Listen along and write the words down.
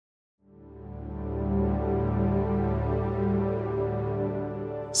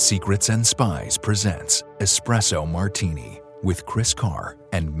Secrets and Spies presents Espresso Martini with Chris Carr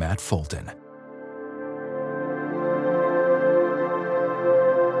and Matt Fulton.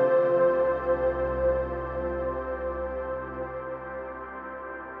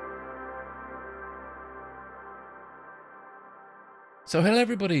 So hello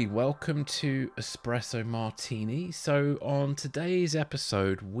everybody, welcome to Espresso Martini. So on today's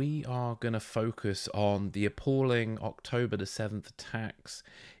episode, we are going to focus on the appalling October the 7th attacks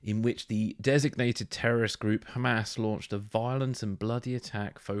in which the designated terrorist group Hamas launched a violent and bloody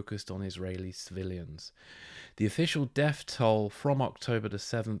attack focused on Israeli civilians. The official death toll from October the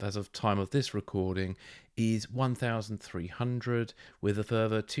 7th as of time of this recording is 1,300, with a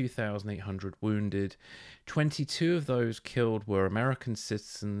further 2,800 wounded. 22 of those killed were American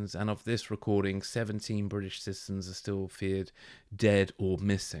citizens, and of this recording, 17 British citizens are still feared dead or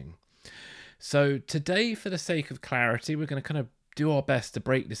missing. So today, for the sake of clarity, we're going to kind of do our best to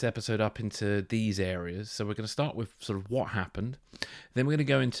break this episode up into these areas. So we're going to start with sort of what happened, then we're going to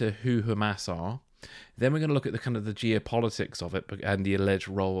go into who Hamas are. Then we're going to look at the kind of the geopolitics of it and the alleged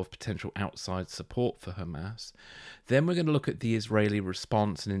role of potential outside support for Hamas. Then we're going to look at the Israeli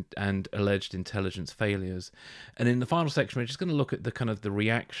response and alleged intelligence failures. And in the final section, we're just going to look at the kind of the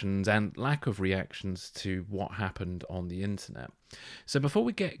reactions and lack of reactions to what happened on the internet. So before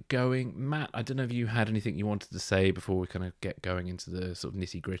we get going, Matt, I don't know if you had anything you wanted to say before we kind of get going into the sort of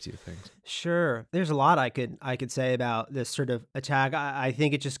nitty-gritty of things. Sure. There's a lot I could say about this sort of attack. I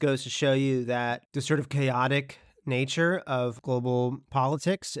think it just goes to show you that the sort of chaotic nature of global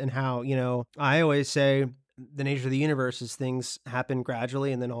politics and how, I always say the nature of the universe is things happen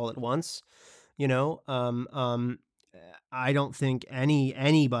gradually and then all at once. I don't think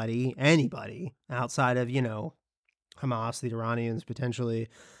anybody outside of, Hamas, the Iranians potentially,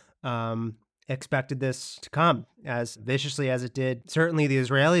 expected this to come as viciously as it did. Certainly the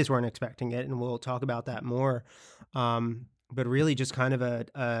Israelis weren't expecting it, and we'll talk about that more. But really just kind of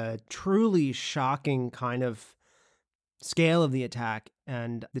a truly shocking kind of scale of the attack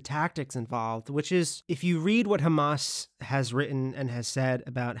and the tactics involved, which is, if you read what Hamas has written and has said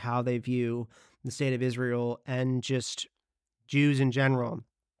about how they view the state of Israel and just Jews in general,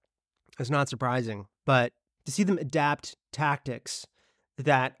 it's not surprising. But to see them adapt tactics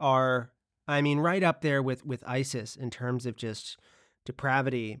that are, right up there with ISIS in terms of just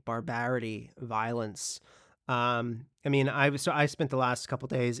depravity, barbarity, violence. I spent the last couple of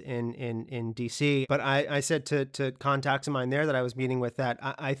days in DC, but I said to contacts of mine there that I was meeting with that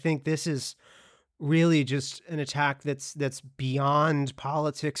I think this is really just an attack that's beyond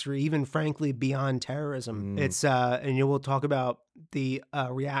politics or even frankly beyond terrorism. It's and we'll talk about the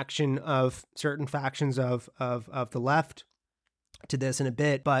reaction of certain factions of the left to this in a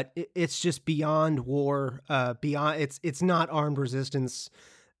bit, but it's just beyond war, beyond it's not armed resistance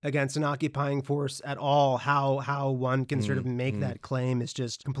against an occupying force at all. How one can sort of make that claim is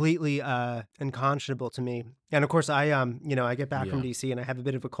just completely unconscionable to me. And of course, I get back from DC and I have a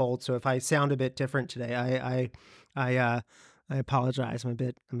bit of a cold, so if I sound a bit different today, I apologize. I'm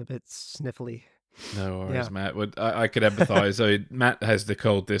a bit sniffly. No worries, Matt. I could empathize. So Matt has the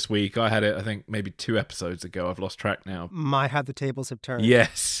cold this week. I had it, I think, maybe 2 episodes ago. I've lost track now. How the tables have turned.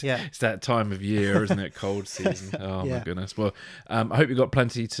 Yes. Yeah. It's that time of year, isn't it? Cold season. Oh, my goodness. Well, I hope you've got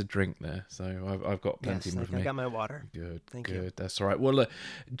plenty to drink there. So I've got plenty with me. I got my water. Good. Thank you. That's all right. Well, look,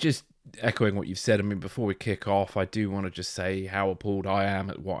 just echoing what you've said, before we kick off, I do want to just say how appalled I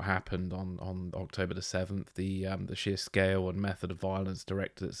am at what happened on October the 7th, the sheer scale and method of violence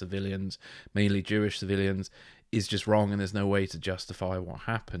directed at civilians, mainly Jewish civilians, is just wrong, and there's no way to justify what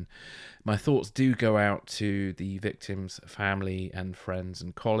happened. My thoughts do go out to the victims' family and friends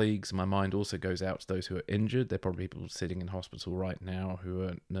and colleagues. My mind also goes out to those who are injured. There are probably people sitting in hospital right now who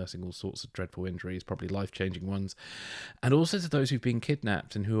are nursing all sorts of dreadful injuries, probably life-changing ones. And also to those who've been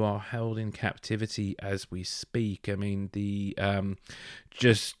kidnapped and who are held in captivity as we speak.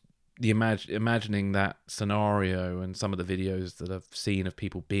 Imagining that scenario and some of the videos that I've seen of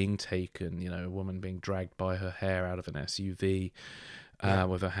people being taken, a woman being dragged by her hair out of an SUV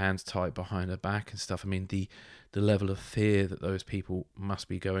with her hands tied behind her back and stuff. The level of fear that those people must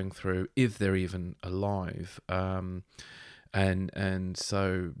be going through, if they're even alive. And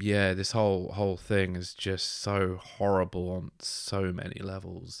so, this whole thing is just so horrible on so many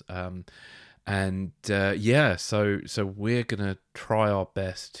levels. So we're gonna try our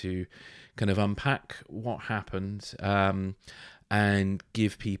best to kind of unpack what happened, and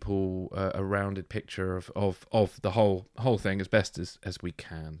give people a rounded picture of the whole thing as best as we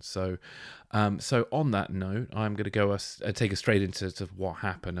can. So so on that note, I'm going to go take us straight into what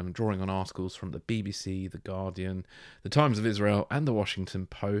happened. I'm drawing on articles from the BBC, The Guardian, The Times of Israel, and The Washington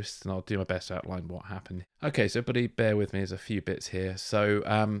Post, and I'll do my best to outline what happened. Okay, so everybody bear with me, there's a few bits here. So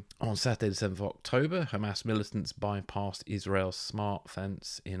on Saturday the 7th of October, Hamas militants bypassed Israel's smart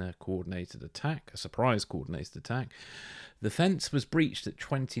fence in a surprise coordinated attack. The fence was breached at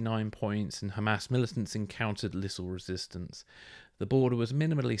 29 points, and Hamas militants encountered little resistance. The border was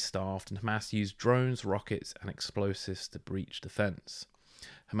minimally staffed, and Hamas used drones, rockets, and explosives to breach the fence.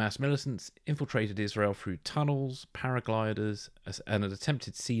 Hamas militants infiltrated Israel through tunnels, paragliders, and an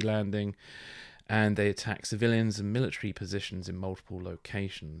attempted sea landing, and they attacked civilians and military positions in multiple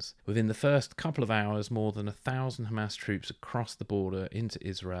locations. Within the first couple of hours, more than 1,000 Hamas troops crossed the border into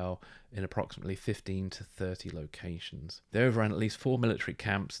Israel in approximately 15 to 30 locations. They overran at least 4 military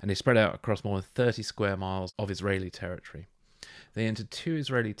camps, and they spread out across more than 30 square miles of Israeli territory. They entered 2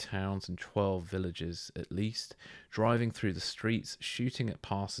 Israeli towns and 12 villages at least, driving through the streets, shooting at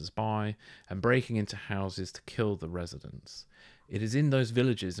passers-by, and breaking into houses to kill the residents. It is in those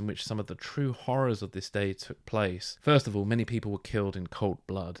villages in which some of the true horrors of this day took place. First of all, many people were killed in cold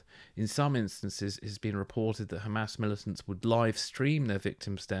blood. In some instances, it has been reported that Hamas militants would live stream their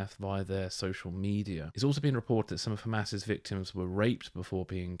victims' death via their social media. It's also been reported that some of Hamas's victims were raped before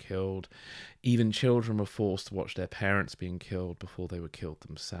being killed. Even children were forced to watch their parents being killed before they were killed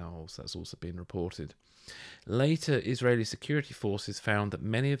themselves. That's also been reported. Later, Israeli security forces found that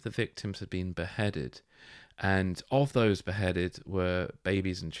many of the victims had been beheaded. And of those beheaded were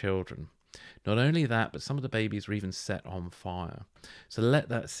babies and children. Not only that, but some of the babies were even set on fire. So let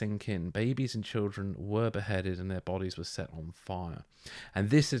that sink in. Babies and children were beheaded and their bodies were set on fire. And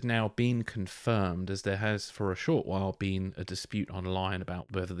this has now been confirmed, as there has for a short while been a dispute online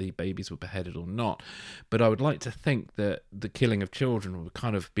about whether the babies were beheaded or not. But I would like to think that the killing of children would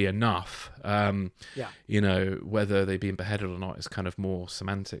kind of be enough. You know, whether they've been beheaded or not is kind of more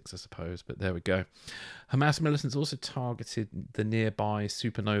semantics, I suppose. But there we go. Hamas militants also targeted the nearby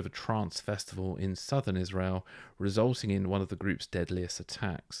Supernova Trance Festival in southern Israel, resulting in one of the group's deadliest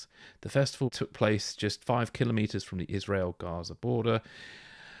attacks. The festival took place just 5 kilometers from the Israel-Gaza border,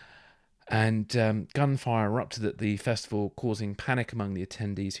 and gunfire erupted at the festival, causing panic among the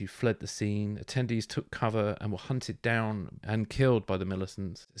attendees who fled the scene. Attendees took cover and were hunted down and killed by the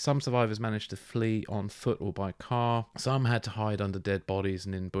militants. Some survivors managed to flee on foot or by car. Some had to hide under dead bodies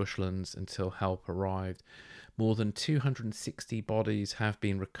and in bushlands until help arrived. More than 260 bodies have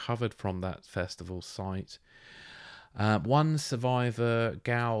been recovered from that festival site. One survivor,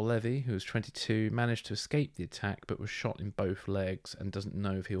 Gal Levy, who was 22, managed to escape the attack but was shot in both legs and doesn't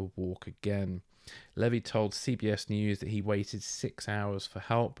know if he'll walk again. Levy told CBS News that he waited 6 hours for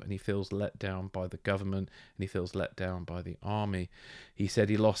help and he feels let down by the government and he feels let down by the army. He said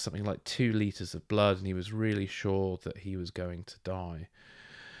he lost something like 2 litres of blood and he was really sure that he was going to die.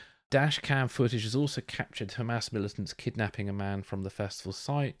 Dashcam footage has also captured Hamas militants kidnapping a man from the festival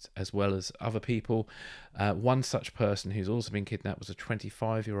site, as well as other people. One such person who's also been kidnapped was a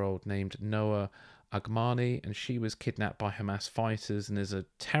 25-year-old named Noah Agmani, and she was kidnapped by Hamas fighters. And there's a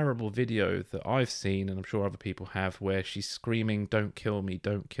terrible video that I've seen, and I'm sure other people have, where she's screaming, "Don't kill me,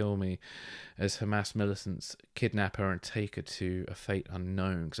 don't kill me," as Hamas militants kidnap her and take her to a fate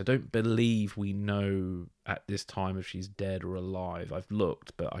unknown. Because I don't believe we know at this time if she's dead or alive. I've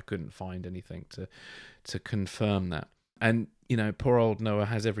looked, but I couldn't find anything to confirm that. And, you know, poor old Noah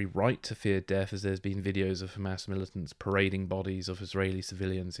has every right to fear death, as there's been videos of Hamas militants parading bodies of Israeli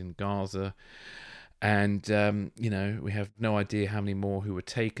civilians in Gaza. And, you know, we have no idea how many more who were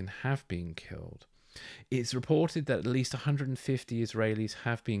taken have been killed. It's reported that at least 150 Israelis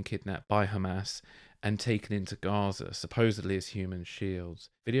have been kidnapped by Hamas and taken into Gaza, supposedly as human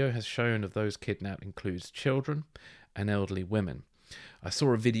shields. Video has shown of those kidnapped includes children and elderly women. I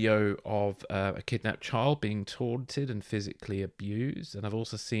saw a video of a kidnapped child being taunted and physically abused, and I've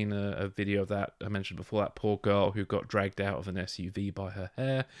also seen a video of that, I mentioned before, that poor girl who got dragged out of an SUV by her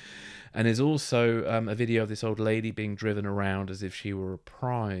hair, and there's also a video of this old lady being driven around as if she were a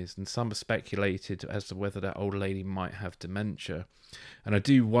prize, and some have speculated as to whether that old lady might have dementia, and I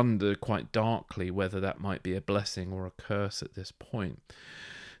do wonder quite darkly whether that might be a blessing or a curse at this point.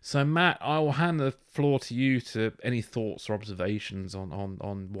 So, Matt, I will hand the floor to you to any thoughts or observations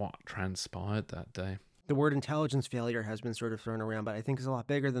on what transpired that day. The word intelligence failure has been sort of thrown around, but I think it's a lot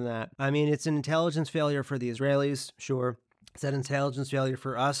bigger than that. I mean, it's an intelligence failure for the Israelis, sure. It's an intelligence failure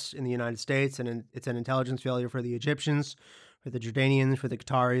for us in the United States, and it's an intelligence failure for the Egyptians, for the Jordanians, for the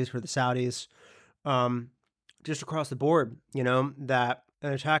Qataris, for the Saudis. just across the board, that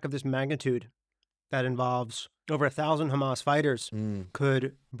an attack of this magnitude that involves over 1,000 Hamas fighters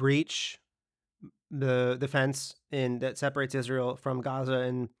could breach the fence that separates Israel from Gaza,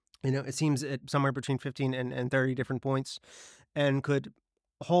 and it seems at somewhere between 15 and 30 different points, and could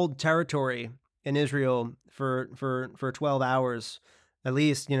hold territory in Israel for 12 hours at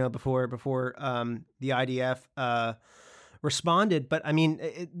least, before the IDF responded. But I mean,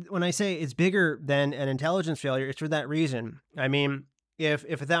 when I say it's bigger than an intelligence failure, it's for that reason. I mean, if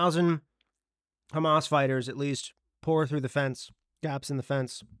 1,000 Hamas fighters at least pour through the fence, gaps in the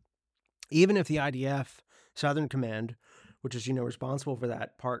fence, even if the IDF Southern Command, which is, responsible for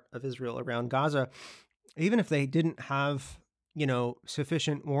that part of Israel around Gaza, even if they didn't have,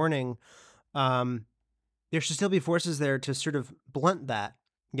 sufficient warning, there should still be forces there to sort of blunt that,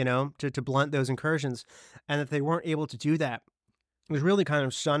 to blunt those incursions. And that they weren't able to do that was really kind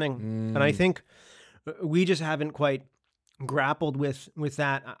of stunning. And I think we just haven't quite grappled with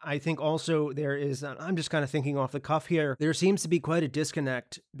that. I think also there is, I'm just kind of thinking off the cuff here, there seems to be quite a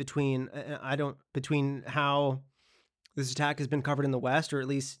disconnect between how this attack has been covered in the West, or at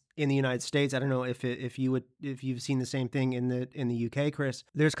least in the United States. I don't know if you've seen the same thing in the UK, Chris.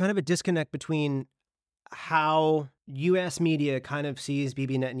 There's kind of a disconnect between how U.S. media kind of sees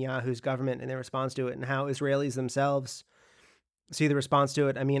Bibi Netanyahu's government and their response to it, and how Israelis themselves see the response to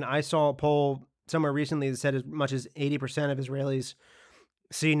it. I mean, I saw a poll somewhere recently that said as much as 80% of Israelis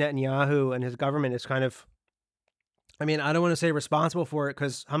see Netanyahu and his government as kind of, I mean, I don't want to say responsible for it,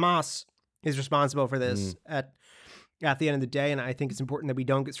 because Hamas is responsible for this at the end of the day. And I think it's important that we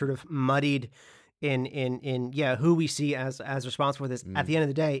don't get sort of muddied in who we see as responsible for this. At the end of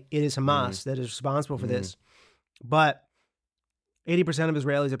the day, it is Hamas that is responsible for this. But 80% of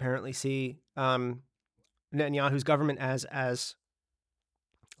Israelis apparently see Netanyahu's government as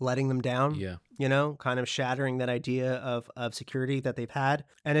letting them down, kind of shattering that idea of security that they've had.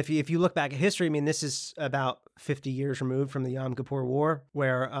 And if you look back at history, I mean, this is about 50 years removed from the Yom Kippur War,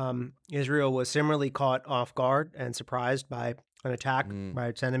 where Israel was similarly caught off guard and surprised by an attack by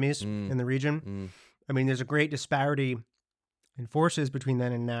its enemies in the region. I mean, there's a great disparity in forces between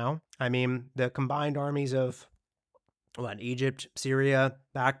then and now. I mean, the combined armies of Egypt, Syria,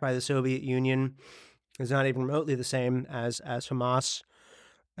 backed by the Soviet Union, is not even remotely the same as Hamas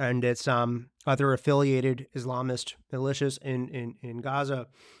and its other affiliated Islamist militias in Gaza.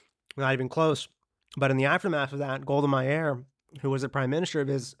 Not even close. But in the aftermath of that, Golda Meir, who was the prime minister of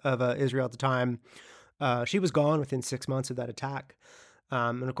Israel at the time, she was gone within 6 months of that attack.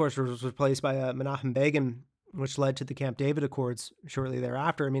 And of course, was replaced by Menachem Begin, which led to the Camp David Accords shortly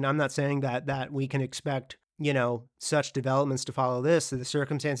thereafter. I mean, I'm not saying that we can expect, such developments to follow this. The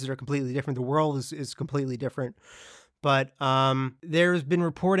circumstances are completely different. The world is completely different. But there's been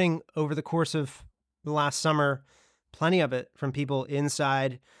reporting over the course of the last summer, plenty of it from people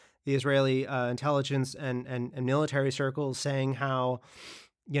inside the Israeli intelligence and military circles, saying how,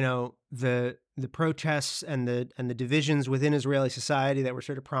 the protests and the divisions within Israeli society that were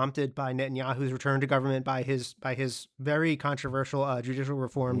sort of prompted by Netanyahu's return to government, by his very controversial judicial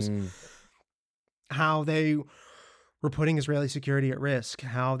reforms, how they were putting Israeli security at risk,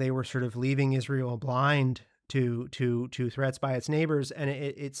 how they were sort of leaving Israel blind to threats by its neighbors. And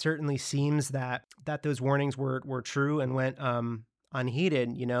it certainly seems that those warnings were true and went unheeded.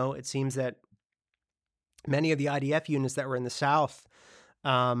 It seems that many of the IDF units that were in the south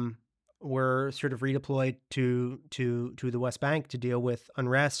were sort of redeployed to the West Bank to deal with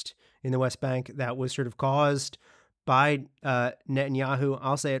unrest in the West Bank that was sort of caused by Netanyahu.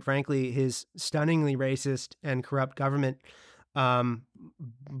 I'll say it frankly, his stunningly racist and corrupt government,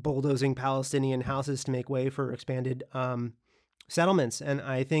 bulldozing Palestinian houses to make way for expanded settlements. And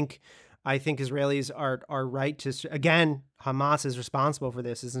I think Israelis are right to, again, Hamas is responsible for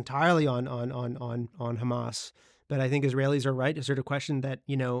this. It's entirely on Hamas. But I think Israelis are right to sort of question that,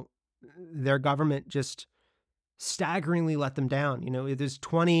 their government just staggeringly let them down.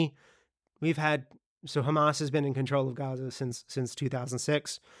 So Hamas has been in control of Gaza since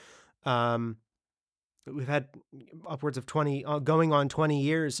 2006. We've had upwards of 20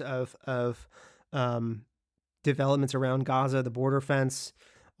 years of developments around Gaza, the border fence,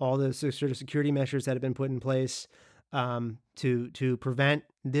 all those sort of security measures that have been put in place to prevent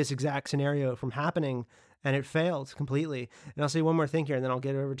this exact scenario from happening. And it failed completely. And I'll say one more thing here, and then I'll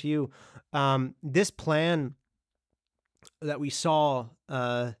get it over to you. This plan that we saw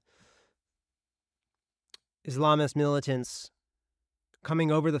Islamist militants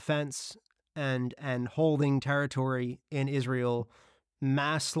coming over the fence and holding territory in Israel,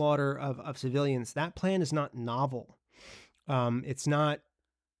 mass slaughter of civilians, that plan is not novel. It's not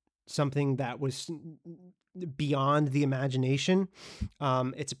something that was beyond the imagination.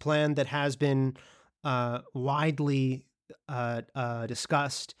 It's a plan that has been widely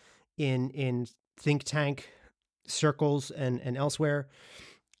discussed in think tank circles and elsewhere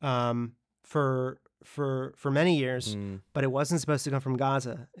for many years, but it wasn't supposed to come from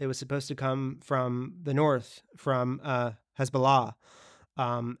Gaza. It was supposed to come from the north, from Hezbollah,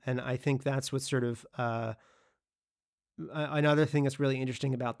 and I think that's what's sort of another thing that's really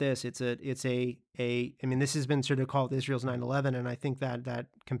interesting about this. It's a I mean, this has been sort of called Israel's 9/11, and I think that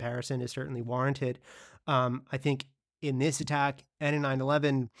comparison is certainly warranted. I think in this attack and in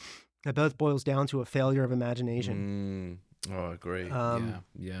 9/11, it both boils down to a failure of imagination. Oh, I agree.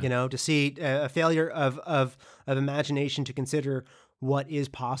 You know, to see a failure of imagination to consider what is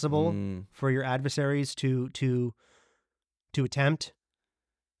possible for your adversaries to attempt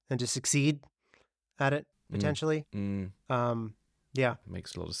and to succeed at it potentially. Yeah,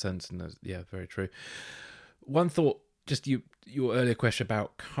 makes a lot of sense, and very true. One thought, just your earlier question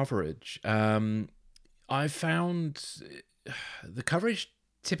about coverage. I found the coverage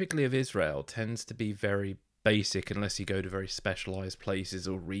typically of Israel tends to be very basic unless you go to very specialized places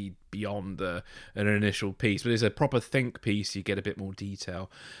or read beyond an initial piece. But as a proper think piece, you get a bit more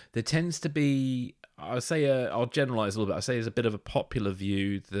detail. There tends to be, I'll generalize a little bit. I say there's a bit of a popular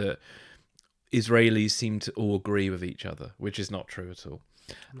view that Israelis seem to all agree with each other, which is not true at all.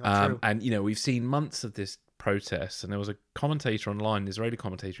 Not true. And, you know, we've seen months of this protests, and there was a commentator online, an Israeli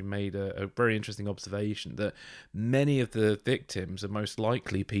commentator, who made a very interesting observation that many of the victims are most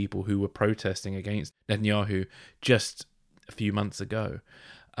likely people who were protesting against Netanyahu just a few months ago.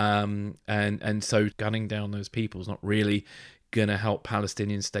 And so gunning down those people is not really going to help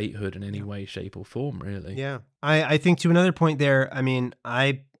Palestinian statehood in any way, shape or form, really. Yeah. I think to another point there, I mean,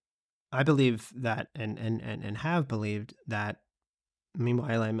 I believe that and have believed that.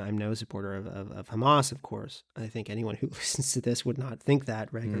 Meanwhile, I'm no supporter of Hamas, of course. I think anyone who listens to this would not think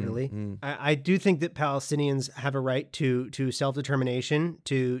that regularly. I do think that Palestinians have a right to self-determination,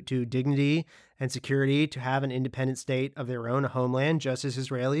 to dignity and security, to have an independent state of their own, a homeland, just as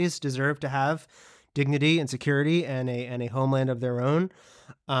Israelis deserve to have dignity and security and a homeland of their own.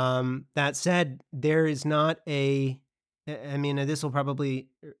 That said, there is not I mean, this will probably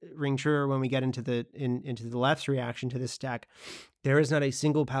ring true when we get into the left's reaction to this attack. There is not a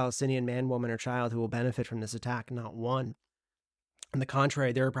single Palestinian man, woman, or child who will benefit from this attack, not one. On the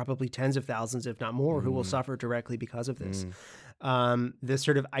contrary, there are probably tens of thousands, if not more, who will suffer directly because of this. This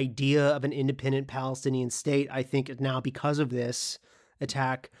sort of idea of an independent Palestinian state, I think now because of this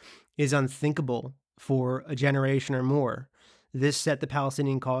attack, is unthinkable for a generation or more. This set the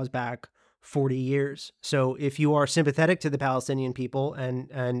Palestinian cause back 40 years. So if you are sympathetic to the Palestinian people,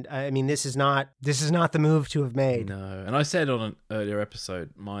 and I mean, this is not the move to have made. No, and I said on an earlier episode,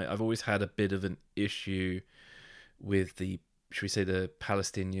 I've always had a bit of an issue with should we say the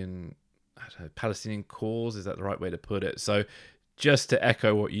Palestinian cause? Is that the right way to put it? So just to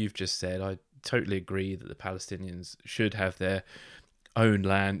echo what you've just said, I totally agree that the Palestinians should have their own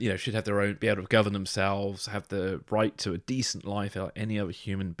land, should have their own, be able to govern themselves, have the right to a decent life like any other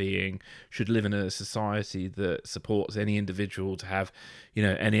human being, should live in a society that supports any individual to have,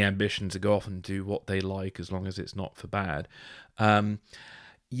 any ambition to go off and do what they like as long as it's not for bad.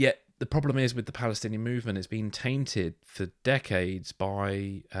 Yet the problem is with the Palestinian movement, it's been tainted for decades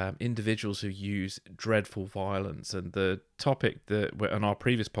by individuals who use dreadful violence. And the topic that on our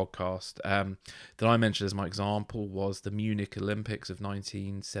previous podcast that I mentioned as my example was the Munich Olympics of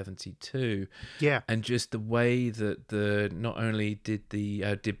 1972. Yeah, and just the way that not only did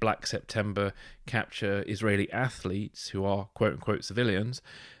did Black September capture Israeli athletes who are quote unquote civilians,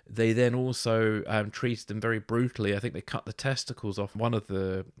 they then also treated them very brutally. I think they cut the testicles off one of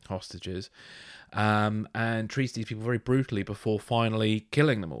the hostages and treated these people very brutally before finally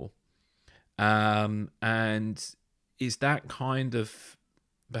killing them all. And is that kind of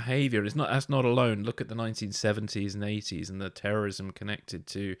behavior, that's not alone. Look at the 1970s and 80s and the terrorism connected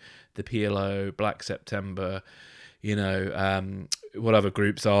to the PLO, Black September, what other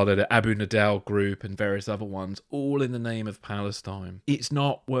groups are there? The Abu Nidal group and various other ones, all in the name of Palestine. It's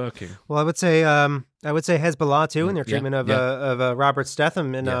not working. Well, I would say Hezbollah too, in their treatment of Robert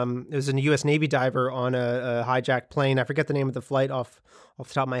Stetham, and it was a U.S. Navy diver on a hijacked plane. I forget the name of the flight off the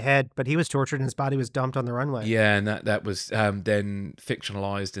top of my head, but he was tortured and his body was dumped on the runway. Yeah, and that was then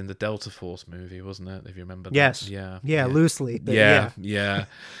fictionalized in the Delta Force movie, wasn't it? If you remember. Yes. That. Yeah, loosely. But yeah.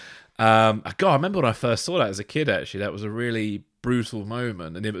 God, I remember when I first saw that as a kid, actually. That was a really brutal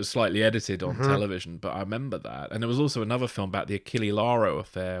moment, and it was slightly edited on television, but I remember that. And there was also another film about the Achille Lauro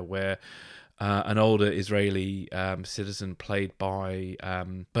affair where an older Israeli citizen played by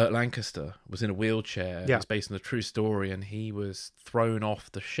Burt Lancaster was in a wheelchair. Yeah. It's based on a true story, and he was thrown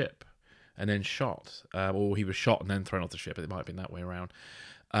off the ship and then shot. Or he was shot and then thrown off the ship. It might have been that way around.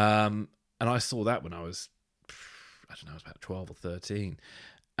 And I saw that when I was, I don't know, I was about 12 or 13.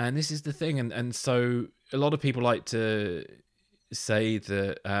 And this is the thing. And so a lot of people like to say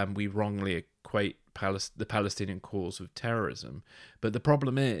that we wrongly equate the Palestinian cause with terrorism. But the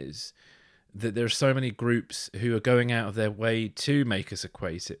problem is that there are so many groups who are going out of their way to make us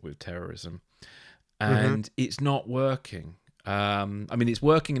equate it with terrorism. And it's not working. I mean, it's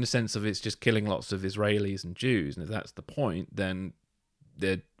working in the sense of it's just killing lots of Israelis and Jews. And if that's the point, then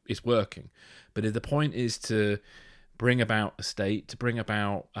it's working. But if the point is to bring about a state, to bring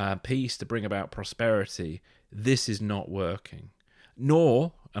about peace, to bring about prosperity, this is not working.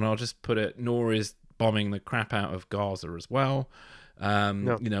 Nor, and I'll just put it, nor is bombing the crap out of Gaza as well,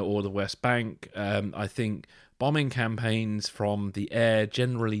 No. or the West Bank. I think bombing campaigns from the air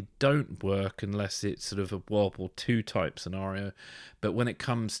generally don't work unless it's sort of a World War II type scenario. But when it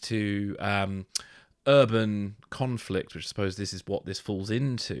comes to urban conflict, which I suppose this is what this falls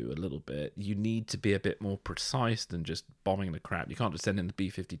into a little bit, you need to be a bit more precise than just bombing the crap. You can't just send in the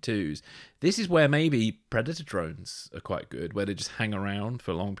B-52s. This is where maybe Predator drones are quite good, where they just hang around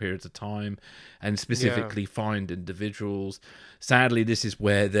for long periods of time and specifically find individuals. Sadly, this is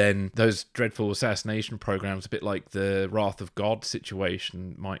where then those dreadful assassination programs, a bit like the Wrath of God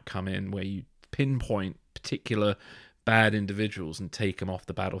situation, might come in, where you pinpoint particular bad individuals and take them off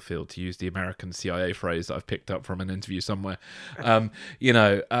the battlefield, to use the American CIA phrase that I've picked up from an interview somewhere.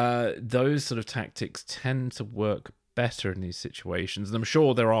 Those sort of tactics tend to work better in these situations. And I'm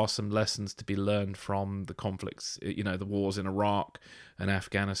sure there are some lessons to be learned from the conflicts, the wars in Iraq and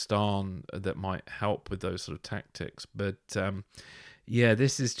Afghanistan that might help with those sort of tactics. But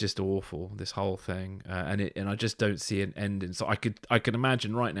this is just awful, this whole thing, and I just don't see an end in. So I can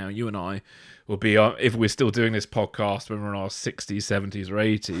imagine right now, you and I will be, if we're still doing this podcast when we're in our 60s, 70s, or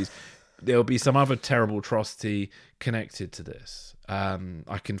 80s, there'll be some other terrible atrocity connected to this.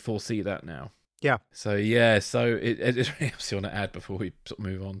 I can foresee that now. Yeah. So is there anything else you want to add before we sort of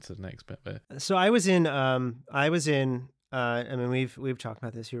move on to the next bit there? So I was in I mean, we've talked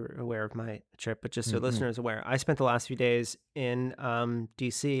about this. You're aware of my trip, but just so listeners aware, I spent the last few days in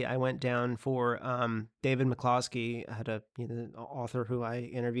DC. I went down for David McCloskey. I had the author who I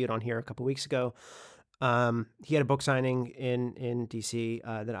interviewed on here a couple weeks ago. He had a book signing in DC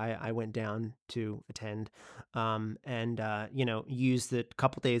that I went down to attend, and used the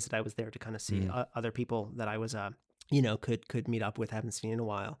couple days that I was there to kind of see other people that I was could meet up with, haven't seen in a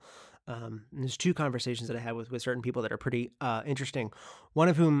while. There's two conversations that I had with certain people that are pretty interesting. One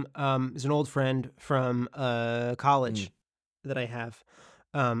of whom is an old friend from college that I have,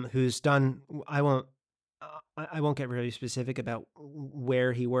 who's done. I won't get really specific about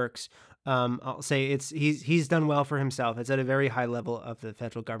where he works. I'll say he's done well for himself. It's at a very high level of the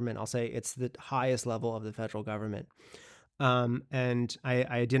federal government. I'll say it's the highest level of the federal government. And I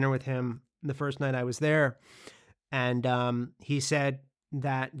had dinner with him the first night I was there, and he said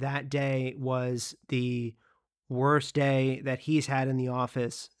that day was the worst day that he's had in the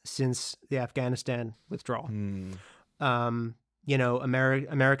office since the Afghanistan withdrawal. American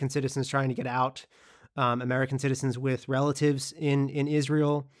citizens trying to get out, American citizens with relatives in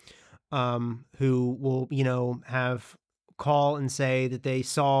Israel, who will, have call and say that they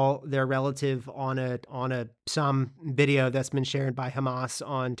saw their relative on some video that's been shared by Hamas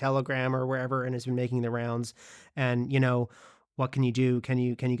on Telegram or wherever and has been making the rounds. And, what can you do? Can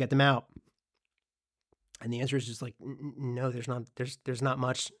you get them out? And the answer is just like, no, there's not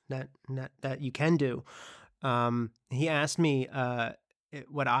much that you can do. He asked me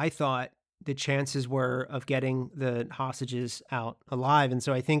what I thought the chances were of getting the hostages out alive. And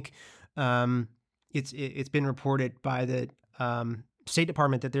so I think it's been reported by the State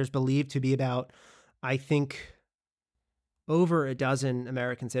Department that there's believed to be about, I think, over a dozen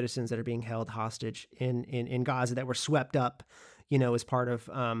American citizens that are being held hostage in Gaza that were swept up, as part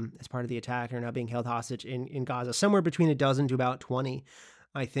of the attack, are now being held hostage in Gaza, somewhere between a dozen to about 20,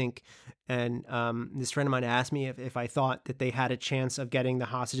 I think. And this friend of mine asked me if I thought that they had a chance of getting the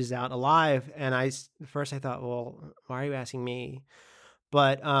hostages out alive. And first I thought, well, why are you asking me?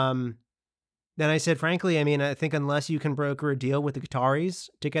 But then I said, frankly, I mean, I think unless you can broker a deal with the Qataris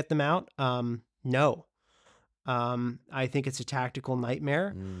to get them out, no. I think it's a tactical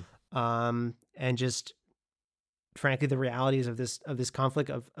nightmare. And just frankly, the realities of this conflict,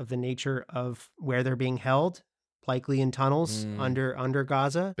 of the nature of where they're being held, likely in tunnels under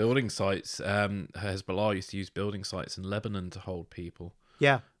Gaza. Building sites. Hezbollah used to use building sites in Lebanon to hold people.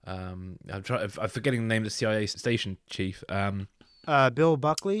 Yeah. I'm forgetting the name of the CIA station chief. Bill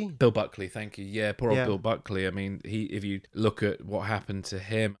Buckley. Bill Buckley, thank you. Yeah, poor old Yeah. Bill Buckley. I mean, if you look at what happened to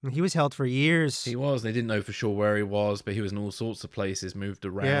him, He was held for years. he was. They didn't know for sure where he was, but he was in all sorts of places, moved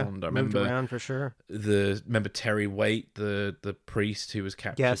around. Yeah, I moved remember around for sure. remember Terry Waite, the priest who was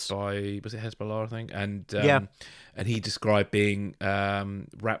captured by, was it Hezbollah, I think, and he described being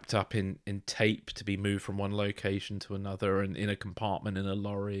wrapped up in tape to be moved from one location to another, and in a compartment in a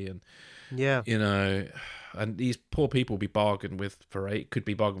lorry, and and these poor people could be bargained with for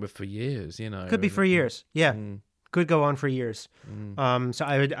years, Could be for years. Yeah. Could go on for years. So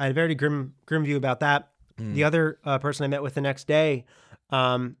I had a very grim view about that. The other person I met with the next day,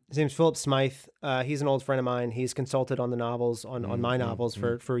 his name's Philip Smythe. He's an old friend of mine. He's consulted on the novels, on my novels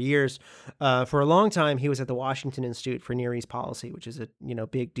for years. For a long time, he was at the Washington Institute for Near East Policy, which is a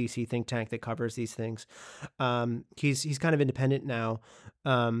big DC think tank that covers these things. He's kind of independent now,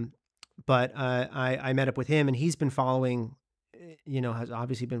 but I met up with him, and he's been following, has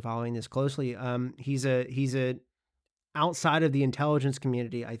obviously been following this closely. He's a outside of the intelligence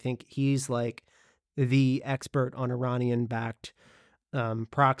community, I think he's like the expert on Iranian-backed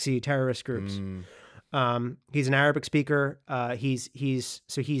proxy terrorist groups. He's an Arabic speaker.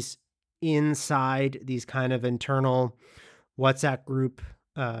 He's inside these kind of internal WhatsApp group,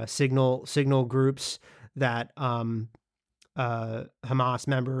 signal groups that Hamas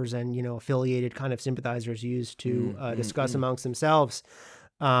members and affiliated kind of sympathizers use to discuss amongst themselves.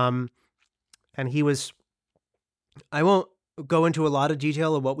 And he was. I won't go into a lot of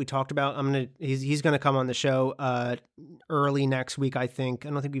detail of what we talked about. He's gonna come on the show early next week, I think. I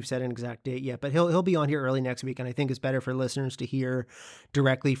don't think we've set an exact date yet, but he'll be on here early next week, and I think it's better for listeners to hear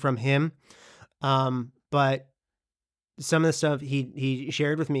directly from him. But some of the stuff he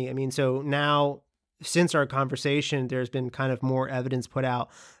shared with me, I mean, so now since our conversation, there's been kind of more evidence put out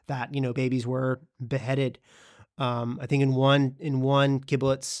that babies were beheaded. I think in one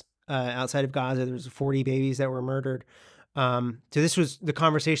kibbutz outside of Gaza, there was 40 babies that were murdered. So this was the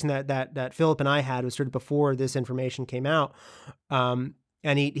conversation that Philip and I had was sort of before this information came out. And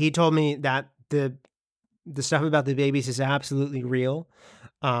he told me that the stuff about the babies is absolutely real.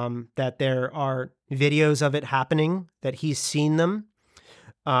 That there are videos of it happening, that he's seen them.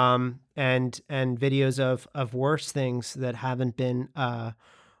 And videos of worse things that haven't been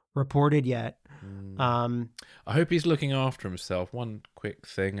reported yet. I hope he's looking after himself. One quick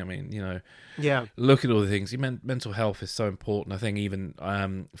thing, I mean, look at all the things. Mental health is so important. I think even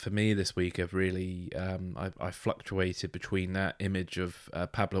for me this week, I've really I fluctuated between that image of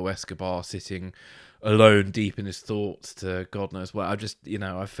Pablo Escobar sitting alone, deep in his thoughts, to God knows what. I just,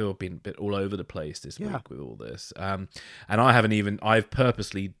 I feel been a bit all over the place this week with all this. And I've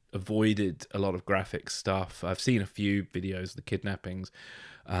purposely avoided a lot of graphic stuff. I've seen a few videos of the kidnappings,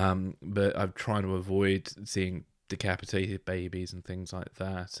 but I'm trying to avoid seeing decapitated babies and things like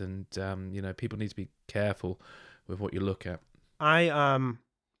that. And, people need to be careful with what you look at. I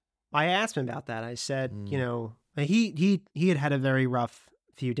asked him about that. I said, he had a very rough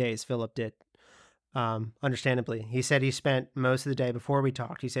few days, Philip did. Understandably. He said he spent most of the day, before we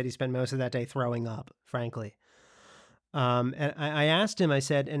talked, he said he spent most of that day throwing up, frankly. And I asked him, I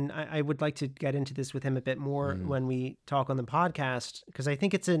said, and I would like to get into this with him a bit more when we talk on the podcast, because I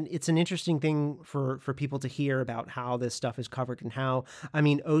think it's an interesting thing for people to hear about how this stuff is covered and how,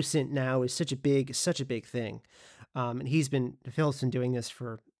 OSINT now is such a big thing. And Phil's been doing this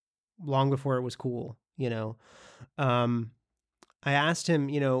for long before it was cool, I asked him,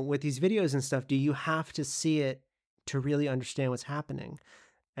 with these videos and stuff, do you have to see it to really understand what's happening?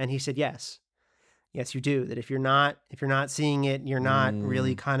 And he said, yes. Yes, you do. That if you're not seeing it, you're not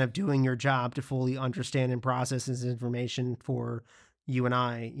really kind of doing your job to fully understand and process this information for you and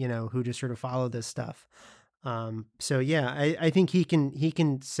I, who just sort of follow this stuff. So yeah, I think he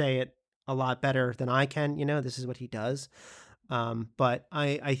can say it a lot better than I can. This is what he does. But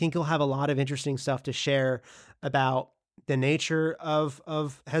I think he'll have a lot of interesting stuff to share about the nature of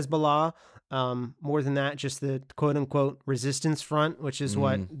Hezbollah. More than that, just the quote unquote resistance front, which is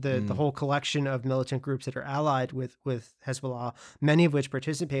what the whole collection of militant groups that are allied with Hezbollah, many of which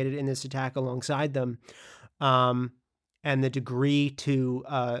participated in this attack alongside them, and the degree to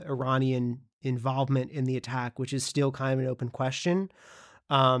Iranian involvement in the attack, which is still kind of an open question.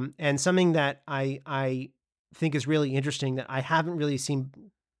 And something that I think is really interesting that I haven't really seen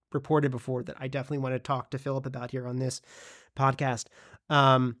reported before, that I definitely want to talk to Philip about here on this podcast.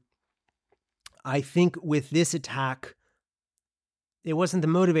 I think with this attack, it wasn't the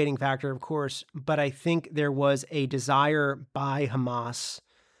motivating factor, of course, but I think there was a desire by Hamas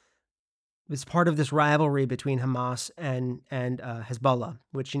it's part of this rivalry between Hamas and Hezbollah,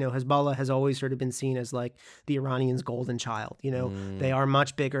 which, Hezbollah has always sort of been seen as like the Iranians' golden child. They are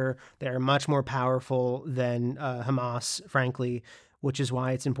much bigger, they are much more powerful than Hamas, frankly, which is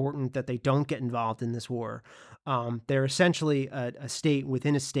why it's important that they don't get involved in this war. They're essentially a state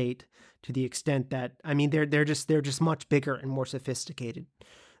within a state, to the extent that, I mean, they're just much bigger and more sophisticated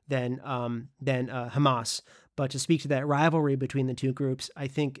than Hamas. But to speak to that rivalry between the two groups, I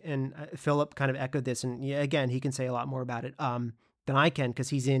think, and Philip kind of echoed this, and yeah, again, he can say a lot more about it than I can, because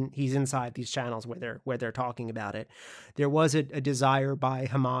he's inside these channels where they're talking about it. There was a desire by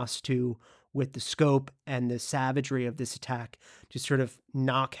Hamas to, with the scope and the savagery of this attack, to sort of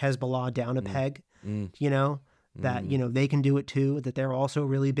knock Hezbollah down a peg. That they can do it too. That they're also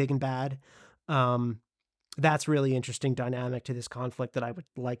really big and bad. That's really interesting dynamic to this conflict that I would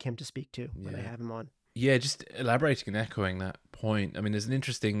like him to speak to when I have him on. Yeah, just elaborating and echoing that point. I mean, there's an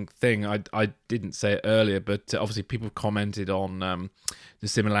interesting thing. I didn't say it earlier, but obviously people commented on the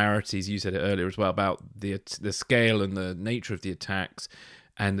similarities. You said it earlier as well about the scale and the nature of the attacks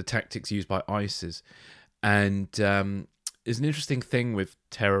and the tactics used by ISIS. And there's an interesting thing with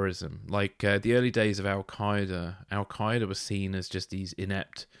terrorism. Like the early days of Al-Qaeda was seen as just these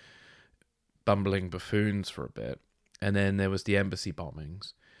inept, bumbling buffoons for a bit. And then there was the embassy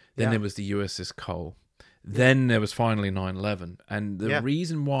bombings. Then there was the USS Cole. Then there was finally 9/11. And the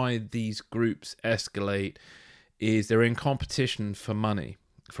reason why these groups escalate is they're in competition for money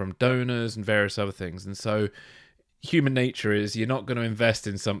from donors and various other things. And so human nature is you're not going to invest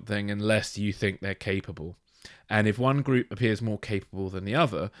in something unless you think they're capable. And if one group appears more capable than the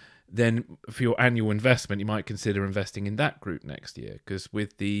other, then for your annual investment, you might consider investing in that group next year. Because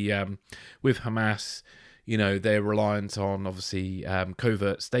with Hamas, they're reliant on, obviously,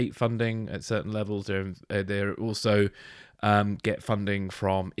 covert state funding at certain levels. They're also get funding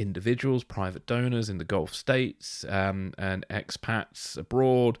from individuals, private donors in the Gulf states, and expats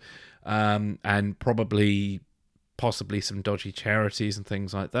abroad, and possibly some dodgy charities and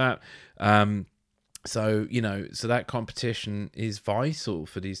things like that. So that competition is vital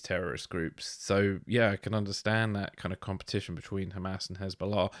for these terrorist groups. So, yeah, I can understand that kind of competition between Hamas and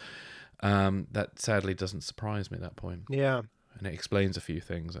Hezbollah. That sadly doesn't surprise me at that point. Yeah. And it explains a few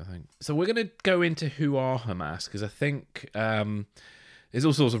things, I think. So we're going to go into who are Hamas, because I think there's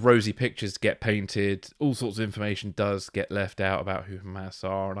all sorts of rosy pictures get painted. All sorts of information does get left out about who Hamas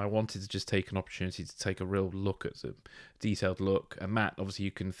are. And I wanted to just take an opportunity to take a real look at a detailed look. And Matt, obviously,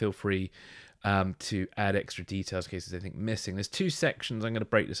 you can feel free to add extra details in case there's anything missing. There's two sections I'm going to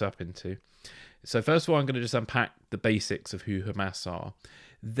break this up into. So first of all, I'm going to just unpack the basics of who Hamas are.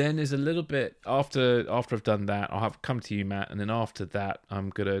 Then there's a little bit, after I've done that, I'll have come to you, Matt, and then after that, I'm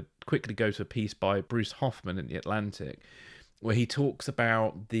going to quickly go to a piece by Bruce Hoffman in The Atlantic, where he talks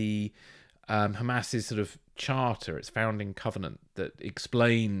about the Hamas's sort of charter, its founding covenant, that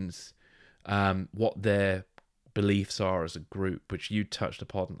explains what their beliefs are as a group, which you touched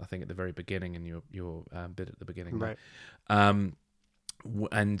upon, I think, at the very beginning in your bit at the beginning. Right.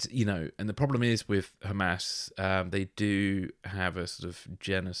 And the problem is with Hamas, they do have a sort of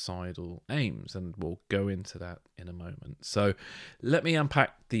genocidal aims, and we'll go into that in a moment. So let me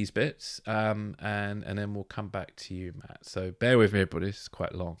unpack these bits, and then we'll come back to you, Matt. So bear with me, everybody. This is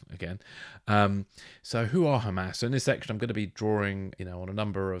quite long again. So who are Hamas? So in this section, I'm going to be drawing, on a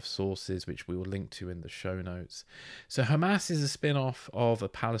number of sources, which we will link to in the show notes. So Hamas is a spin-off of a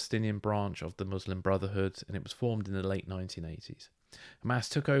Palestinian branch of the Muslim Brotherhood, and it was formed in the late 1980s. Hamas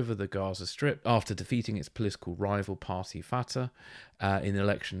took over the Gaza Strip after defeating its political rival party Fatah in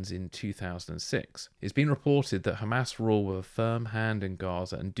elections in 2006. It's been reported that Hamas rule with a firm hand in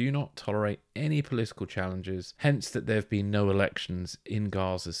Gaza and do not tolerate any political challenges, hence that there have been no elections in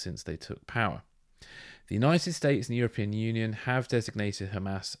Gaza since they took power. The United States and the European Union have designated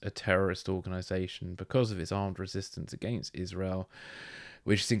Hamas a terrorist organisation because of its armed resistance against Israel,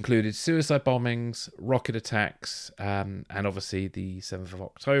 which has included suicide bombings, rocket attacks, and obviously the 7th of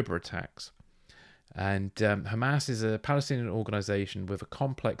October attacks. And Hamas is a Palestinian organisation with a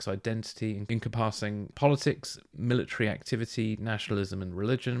complex identity encompassing politics, military activity, nationalism and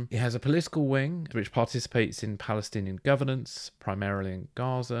religion. It has a political wing which participates in Palestinian governance, primarily in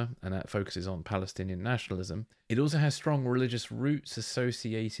Gaza, and that focuses on Palestinian nationalism. It also has strong religious roots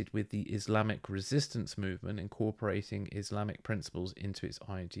associated with the Islamic resistance movement, incorporating Islamic principles into its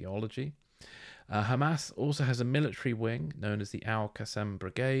ideology. Hamas also has a military wing known as the Al-Qassam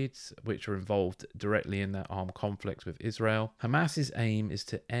Brigades, which are involved directly in that armed conflict with Israel. Hamas's aim is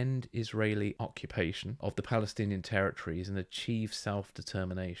to end Israeli occupation of the Palestinian territories and achieve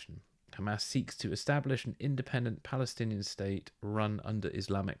self-determination. Hamas seeks to establish an independent Palestinian state run under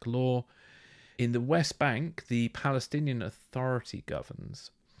Islamic law. In the West Bank, the Palestinian Authority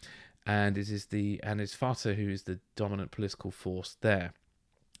governs, and it is Fatah who is the dominant political force there.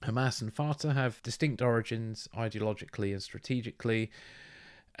 Hamas and Fatah have distinct origins ideologically and strategically.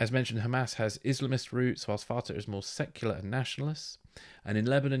 As mentioned, Hamas has Islamist roots, whilst Fatah is more secular and nationalist. And in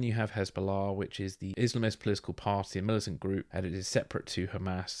Lebanon, you have Hezbollah, which is the Islamist political party and militant group, and it is separate to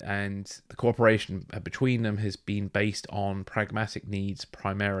Hamas. And the cooperation between them has been based on pragmatic needs,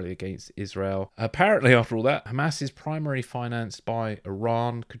 primarily against Israel. Apparently, after all that, Hamas is primarily financed by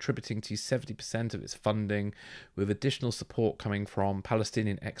Iran, contributing to 70% of its funding, with additional support coming from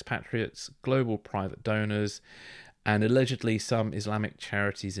Palestinian expatriates, global private donors, and allegedly some Islamic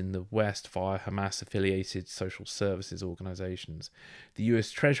charities in the West via Hamas-affiliated social services organizations. The US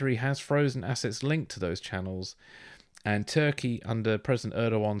Treasury has frozen assets linked to those channels, and Turkey, under President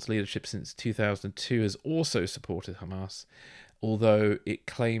Erdogan's leadership since 2002, has also supported Hamas, although it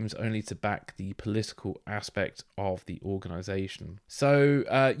claims only to back the political aspect of the organization. So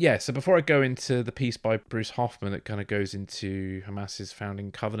before I go into the piece by Bruce Hoffman that kind of goes into Hamas's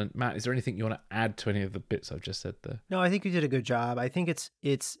founding covenant, Matt, is there anything you want to add to any of the bits I've just said there? No, I think you did a good job. I think it's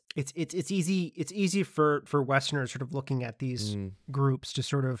easy for Westerners sort of looking at these groups to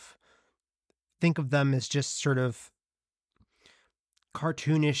sort of think of them as just sort of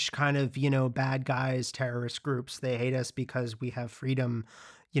cartoonish kind of, bad guys, terrorist groups. They hate us because we have freedom.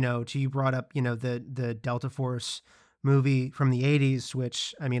 You brought up, the Delta Force movie from the 80s,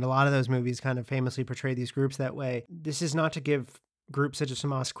 which, I mean, a lot of those movies kind of famously portray these groups that way. This is not to give groups such as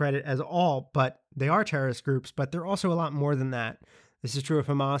Hamas credit as all, but they are terrorist groups, but they're also a lot more than that. This is true of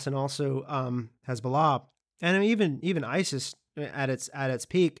Hamas and also Hezbollah, and even ISIS at its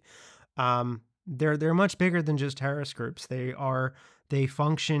peak. They're much bigger than just terrorist groups. They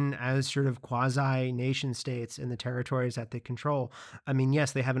function as sort of quasi nation states in the territories that they control. I mean,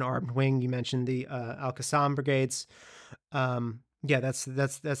 yes, they have an armed wing. You mentioned the Al-Qassam brigades.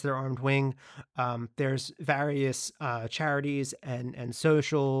 That's their armed wing. There's various charities and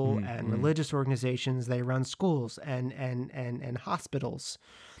social and religious organizations. They run schools and hospitals.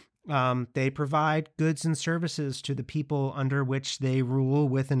 They provide goods and services to the people under which they rule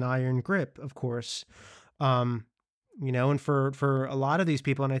with an iron grip, of course. And for a lot of these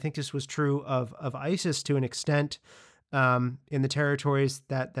people, and I think this was true of ISIS to an extent, in the territories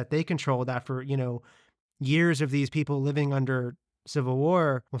that they controlled after, years of these people living under civil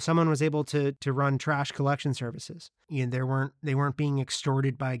war, well, someone was able to run trash collection services. They weren't being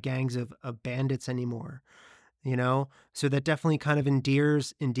extorted by gangs of bandits anymore. So that definitely kind of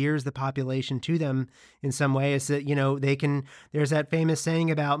endears the population to them in some way. Is that, there's that famous saying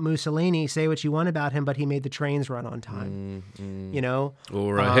about Mussolini, say what you want about him, but he made the trains run on time,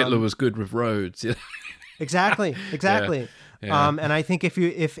 Or Hitler was good with roads. Exactly. Yeah. And I think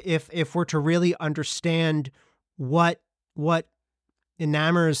if we're to really understand what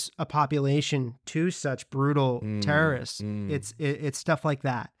enamors a population to such brutal terrorists, it's stuff like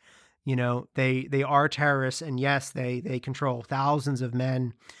that. They are terrorists, and yes, they control thousands of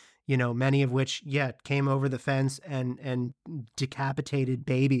men, many of which came over the fence and decapitated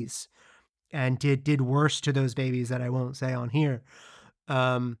babies and did worse to those babies that I won't say on here.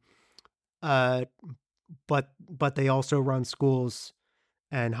 But they also run schools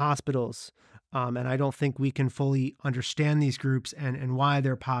and hospitals. And I don't think we can fully understand these groups and why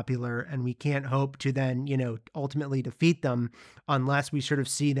they're popular. And we can't hope to then, ultimately defeat them unless we sort of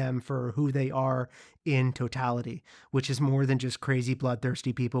see them for who they are in totality, which is more than just crazy,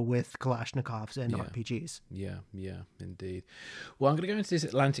 bloodthirsty people with Kalashnikovs and RPGs. Yeah, indeed. Well, I'm going to go into this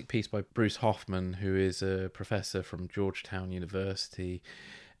Atlantic piece by Bruce Hoffman, who is a professor from Georgetown University.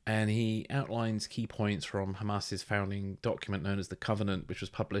 And he outlines key points from Hamas's founding document known as the Covenant, which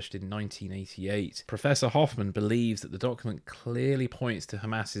was published in 1988. Professor Hoffman believes that the document clearly points to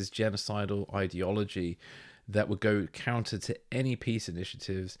Hamas's genocidal ideology that would go counter to any peace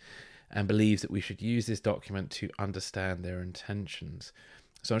initiatives, and believes that we should use this document to understand their intentions.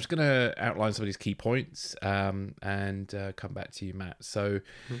 So I'm just going to outline some of these key points and come back to you, Matt. So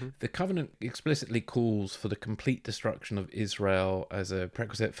the Covenant explicitly calls for the complete destruction of Israel as a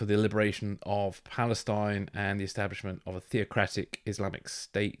prerequisite for the liberation of Palestine and the establishment of a theocratic Islamic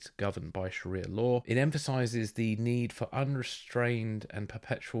state governed by Sharia law. It emphasizes the need for unrestrained and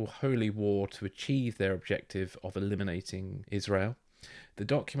perpetual holy war to achieve their objective of eliminating Israel. The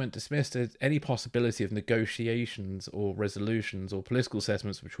document dismissed any possibility of negotiations or resolutions or political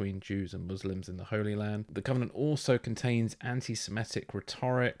settlements between Jews and Muslims in the Holy Land. The Covenant also contains anti-Semitic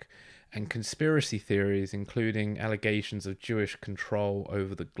rhetoric and conspiracy theories, including allegations of Jewish control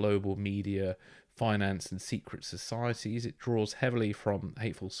over the global media, finance, and secret societies. It draws heavily from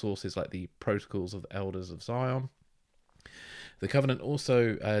hateful sources like the Protocols of the Elders of Zion. The covenant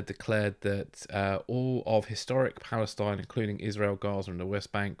also declared that all of historic Palestine, including Israel, Gaza, and the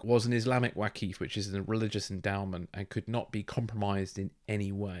West Bank, was an Islamic waqf, which is a religious endowment, and could not be compromised in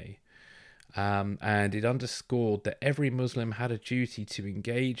any way. And it underscored that every Muslim had a duty to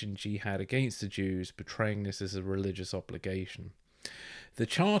engage in jihad against the Jews, portraying this as a religious obligation. The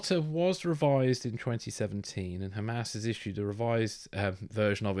charter was revised in 2017, and Hamas has issued a revised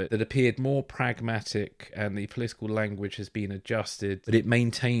version of it that appeared more pragmatic, and the political language has been adjusted, but it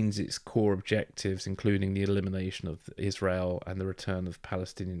maintains its core objectives, including the elimination of Israel and the return of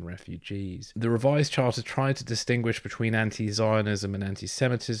Palestinian refugees. The revised charter tried to distinguish between anti-Zionism and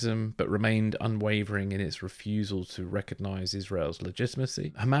anti-Semitism, but remained unwavering in its refusal to recognize Israel's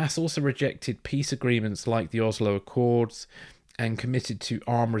legitimacy. Hamas also rejected peace agreements like the Oslo Accords, and committed to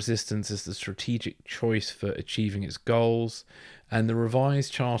armed resistance as the strategic choice for achieving its goals. And the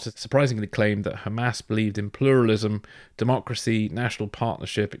revised charter surprisingly claimed that Hamas believed in pluralism, democracy, national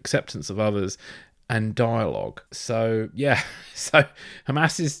partnership, acceptance of others, and dialogue. So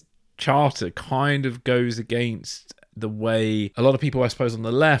Hamas's charter kind of goes against the way a lot of people, I suppose, on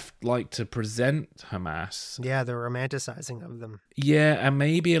the left like to present Hamas. Yeah, the romanticizing of them. Yeah, and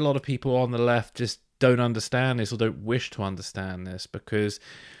maybe a lot of people on the left just don't understand this or don't wish to understand this, because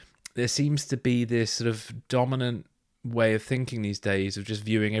there seems to be this sort of dominant way of thinking these days of just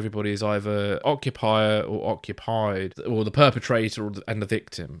viewing everybody as either occupier or occupied, or the perpetrator and the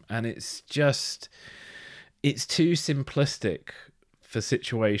victim. And it's too simplistic for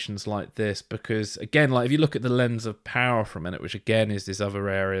situations like this, because again, like if you look at the lens of power for a minute, which again is this other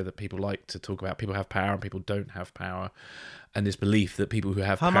area that people like to talk about, people have power and people don't have power, and this belief that people who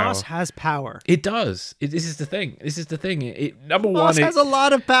have Hamas has power. It does. This is the thing. Number Hamas one, has a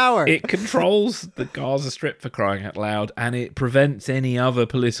lot of power. It controls the Gaza Strip, for crying out loud, and it prevents any other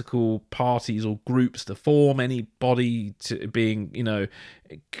political parties or groups to form, anybody to being,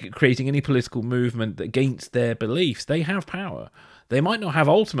 creating any political movement against their beliefs. They have power. They might not have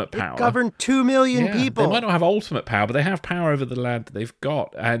ultimate power. They govern 2 million people. They might not have ultimate power, but they have power over the land that they've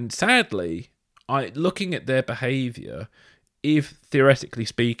got. And sadly, looking at their behaviour, if theoretically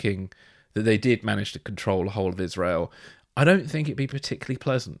speaking that they did manage to control the whole of Israel, I don't think it'd be particularly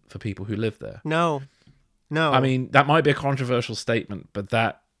pleasant for people who live there. No. I mean, that might be a controversial statement,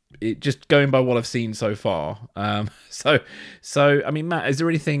 but just going by what I've seen so far. So I mean, Matt, is there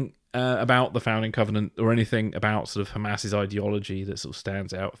anything about the founding covenant or anything about sort of Hamas's ideology that sort of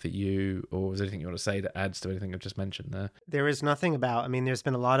stands out for you, or is there anything you want to say that adds to anything I've just mentioned there? There is nothing about, I mean, there's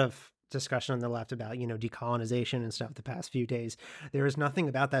been a lot of discussion on the left about, decolonization and stuff the past few days. There is nothing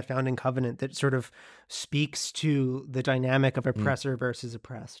about that founding covenant that sort of speaks to the dynamic of oppressor versus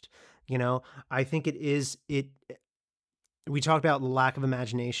oppressed. I think we talked about the lack of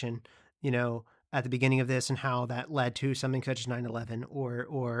imagination, at the beginning of this, and how that led to something such as 9/11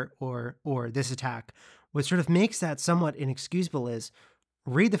 or this attack. What sort of makes that somewhat inexcusable is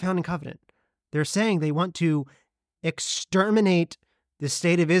read the founding covenant. They're saying they want to exterminate the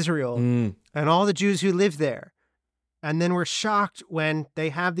state of Israel and all the Jews who live there. And then we're shocked when they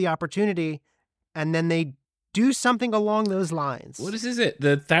have the opportunity and then they do something along those lines. What is it?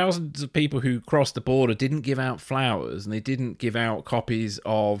 The thousands of people who crossed the border didn't give out flowers, and they didn't give out copies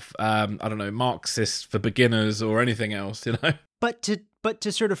of, Marxists for beginners or anything else, But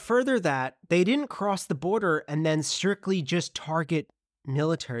to sort of further that, they didn't cross the border and then strictly just target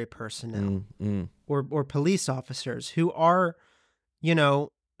military personnel or police officers who are,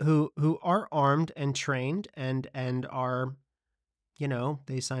 who are armed and trained and are,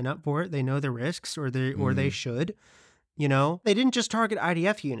 they sign up for it. They know the risks, or they should, they didn't just target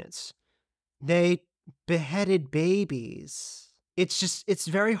IDF units. They beheaded babies. It's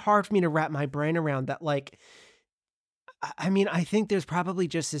very hard for me to wrap my brain around that. Like, I mean, I think there's probably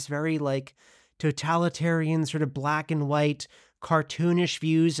just this very like totalitarian sort of black and white cartoonish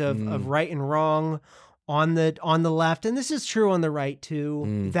views of right and wrong on the left. And this is true on the right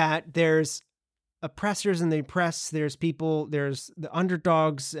too, that there's oppressors and the oppressed, there's the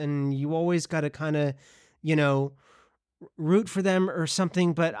underdogs, and you always got to kind of, root for them or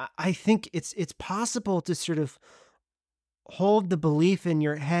something. But I think it's possible to sort of hold the belief in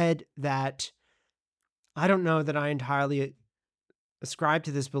your head that, I don't know that I entirely ascribe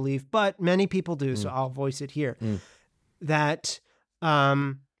to this belief, but many people do, so I'll voice it here, that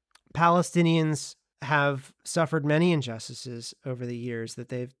Palestinians have suffered many injustices over the years, that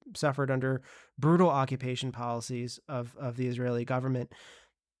they've suffered under brutal occupation policies of the Israeli government.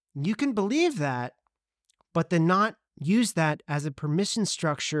 You can believe that, but then not use that as a permission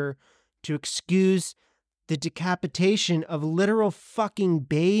structure to excuse the decapitation of literal fucking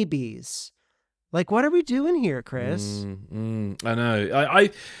babies. Like, what are we doing here, Chris? I know.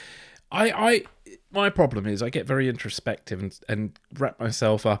 I my problem is I get very introspective and wrap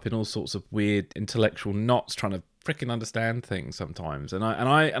myself up in all sorts of weird intellectual knots trying to freaking understand things sometimes. And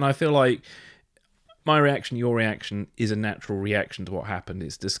I feel like my reaction, your reaction, is a natural reaction to what happened.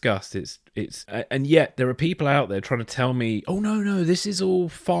 It's disgust. And yet there are people out there trying to tell me, oh no, this is all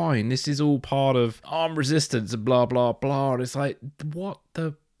fine. This is all part of armed resistance and blah blah blah. And it's like, what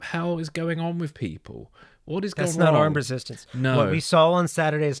the hell is going on with people? What is going on? That's not armed resistance. No. What we saw on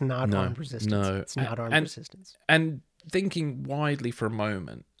Saturday is not armed resistance. No. It's not armed resistance. And thinking widely for a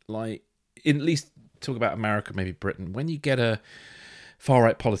moment, like, at least talk about America, maybe Britain, when you get a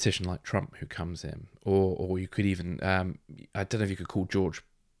far-right politician like Trump who comes in, or you could even, I don't know if you could call George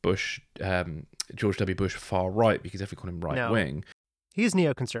W. Bush far-right, because if we call him right-wing. No. He's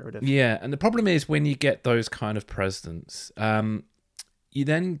neoconservative. Yeah, and the problem is when you get those kind of presidents, you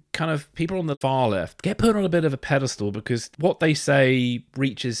then kind of, people on the far left get put on a bit of a pedestal because what they say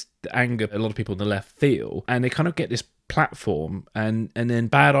reaches the anger a lot of people on the left feel, and they kind of get this platform, and then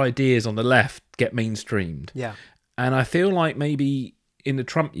bad ideas on the left get mainstreamed. Yeah. And I feel like maybe in the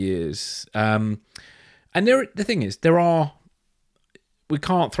Trump years, and the thing is, we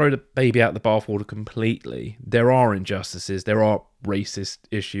can't throw the baby out the bathwater completely. There are injustices, there are racist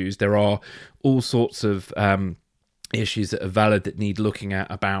issues, there are all sorts of issues that are valid that need looking at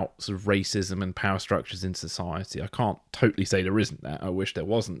about sort of racism and power structures in society. I can't totally say there isn't that. I wish there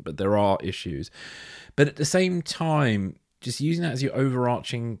wasn't, but there are issues. But at the same time, just using that as your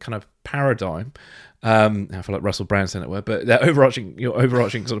overarching kind of paradigm, I feel like Russell Brand saying that word, but that your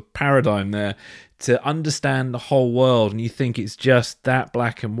overarching sort of paradigm there to understand the whole world, and you think it's just that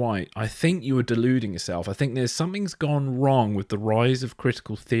black and white, I think you are deluding yourself. I think something's gone wrong with the rise of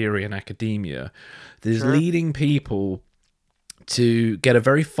critical theory in academia that is leading people to get a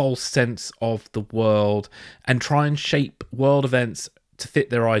very false sense of the world and try and shape world events to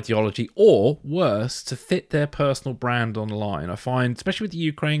fit their ideology, or worse, to fit their personal brand online. I find, especially with the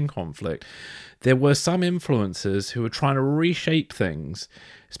Ukraine conflict, there were some influencers who were trying to reshape things,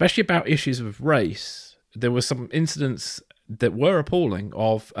 especially about issues of race. There were some incidents that were appalling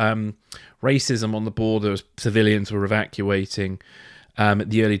of racism on the border as civilians were evacuating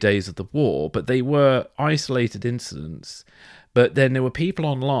at the early days of the war, but they were isolated incidents. But then there were people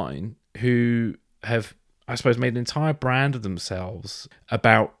online who have, I suppose, made an entire brand of themselves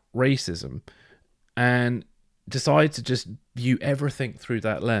about racism and decide to just view everything through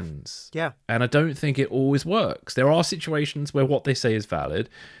that lens. Yeah. And I don't think it always works. There are situations where what they say is valid,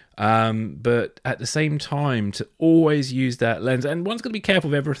 but at the same time, to always use that lens, and one's got to be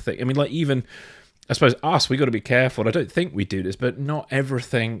careful of everything. I mean, like, even, I suppose, us, we got to be careful. I don't think we do this, but not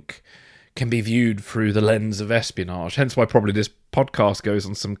everything can be viewed through the lens of espionage. Hence why probably this podcast goes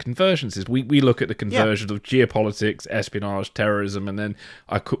on some convergences. We look at the conversion of geopolitics, espionage, terrorism, and then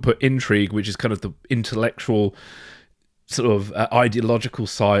I could put intrigue, which is kind of the intellectual sort of ideological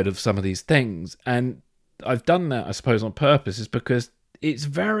side of some of these things. And I've done that, I suppose, on purpose, is because it's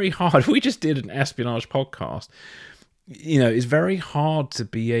very hard. We just did an espionage podcast. You know, it's very hard to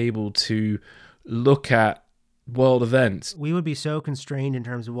be able to look at world events. We would be so constrained in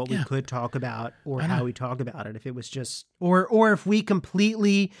terms of what we could talk about or how we talk about it if it was just, or if we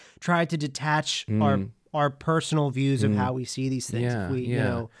completely tried to detach our personal views of how we see these things. If we, you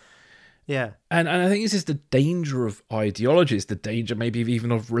know, And I think this is the danger of ideology. It's the danger maybe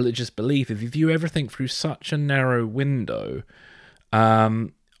even of religious belief. If you view everything through such a narrow window,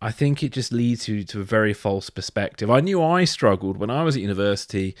 I think it just leads you to a very false perspective. I knew I struggled when I was at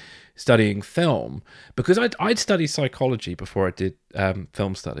university studying film, because I'd studied psychology before I did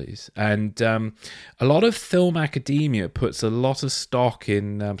film studies, and a lot of film academia puts a lot of stock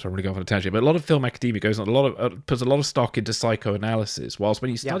in. Sorry, I'm really going on a tangent, but a lot of film academia puts a lot of stock into psychoanalysis. Whilst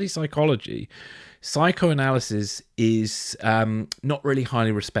when you study psychology, psychoanalysis is not really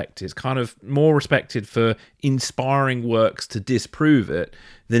highly respected. It's kind of more respected for inspiring works to disprove it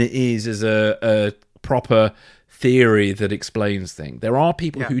than it is as a proper theory that explains things. There are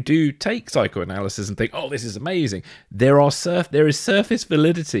people who do take psychoanalysis and think, oh, this is amazing. There is surface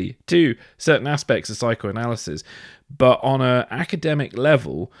validity to certain aspects of psychoanalysis, but on an academic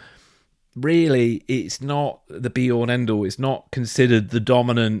level, really, it's not the be-all and end-all. It's not considered the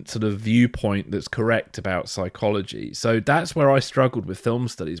dominant sort of viewpoint that's correct about psychology. So that's where I struggled with film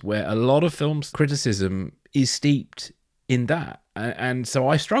studies, where a lot of film criticism is steeped in that. And so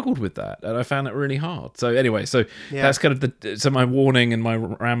I struggled with that, and I found it really hard. So anyway, Yeah. that's kind of my warning and my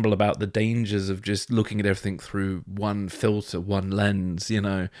ramble about the dangers of just looking at everything through one filter, one lens.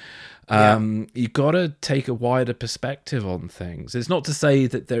 You got to take a wider perspective on things. It's not to say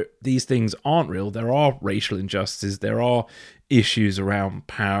that these things aren't real. There are racial injustices. There are issues around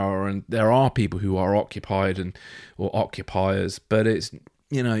power, and there are people who are occupied or occupiers. But it's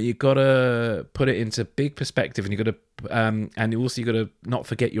you got to put it into big perspective, and you got to and also you got to not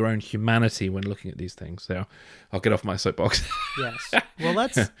forget your own humanity when looking at these things. So I'll get off my soapbox. Yes. Well,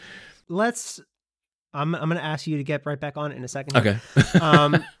 let's. I'm going to ask you to get right back on it in a second. Okay.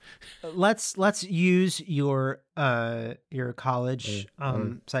 Let's use your college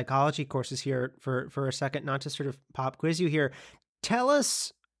psychology courses here for a second, not to sort of pop quiz you here. Tell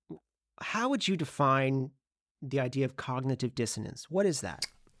us, how would you define the idea of cognitive dissonance? What is that?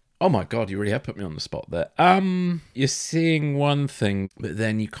 Oh my God, you really have put me on the spot there. You're seeing one thing, but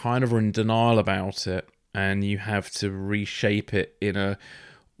then you kind of are in denial about it, and you have to reshape it in a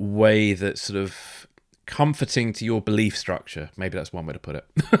way that's sort of comforting to your belief structure. Maybe that's one way to put it.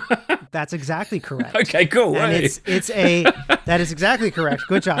 That's exactly correct. Okay, cool. And Hey. that is exactly correct.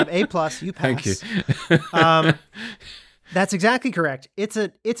 Good job. A+, you pass. Thank you. That's exactly correct. It's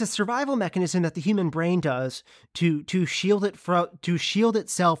a survival mechanism that the human brain does to shield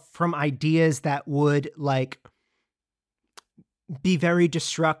itself from ideas that would be very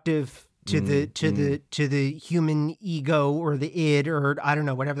destructive to the human ego or the id, or I don't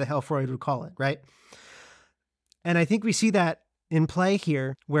know, whatever the hell Freud would call it, right? And I think we see that in play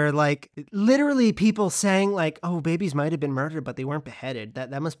here, where literally people saying oh, babies might have been murdered, but they weren't beheaded.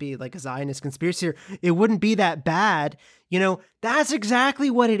 That must be a Zionist conspiracy. It wouldn't be that bad. That's exactly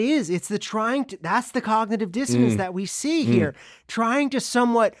what it is. It's that's the cognitive dissonance that we see here, trying to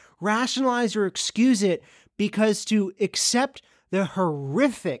somewhat rationalize or excuse it, because to accept the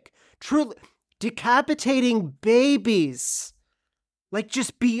horrific, truly decapitating babies,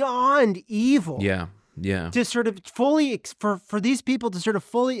 just beyond evil. Yeah. To sort of fully, for these people to sort of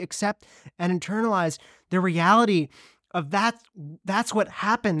fully accept and internalize the reality of that's what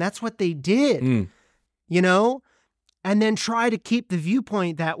happened. That's what they did, and then try to keep the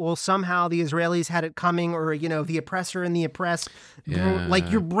viewpoint that, well, somehow the Israelis had it coming, or, the oppressor and the oppressed. Yeah.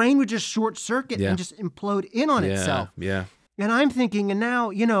 Your brain would just short circuit and just implode in on itself. Yeah. And I'm thinking, and now,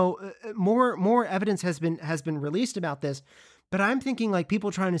 more evidence has been released about this. But I'm thinking people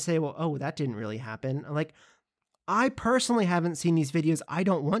trying to say, well, oh, that didn't really happen. I personally haven't seen these videos. I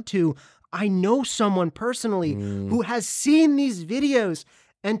don't want to. I know someone personally who has seen these videos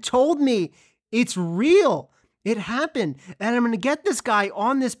and told me it's real. It happened. And I'm going to get this guy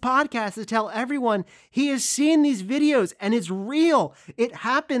on this podcast to tell everyone he has seen these videos and it's real. It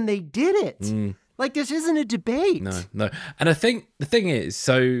happened. They did it. This isn't a debate. No. And I think the thing is,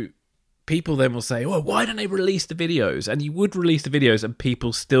 so people then will say, well, why don't they release the videos? And you would release the videos and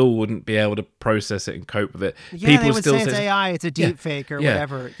people still wouldn't be able to process it and cope with it. Yeah, people they would still say it's AI, it's a deep fake or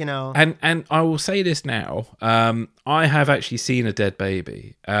whatever, And I will say this now, I have actually seen a dead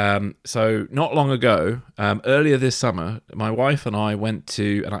baby. So not long ago, earlier this summer, my wife and I went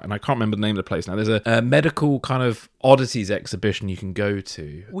to, and I can't remember the name of the place now, there's a medical kind of oddities exhibition you can go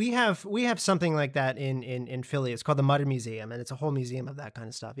to. We have something like that in Philly. It's called the Mudder Museum, and it's a whole museum of that kind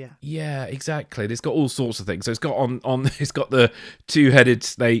of stuff. Yeah, exactly. It's got all sorts of things. So it's got it's got the two-headed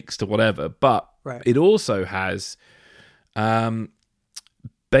snakes to whatever, but it also has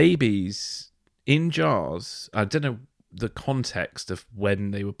babies in jars. I don't know the context of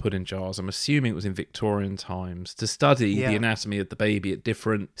when they were put in jars. I'm assuming it was in Victorian times, to study the anatomy of the baby at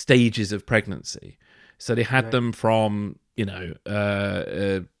different stages of pregnancy. So they had them from, how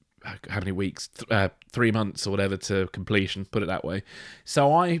many weeks, 3 months or whatever to completion, put it that way.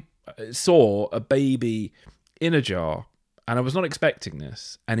 So I saw a baby in a jar, and I was not expecting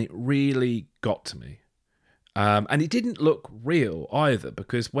this, and it really got to me. And it didn't look real either,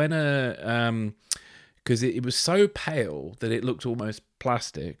 because because it was so pale that it looked almost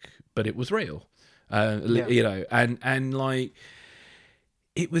plastic, but it was real. And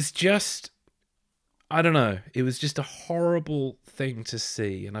it was just, I don't know, it was just a horrible thing to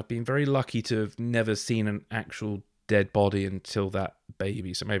see. And I've been very lucky to have never seen an actual dead body until that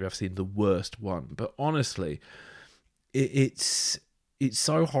baby. So maybe I've seen the worst one. But honestly, it's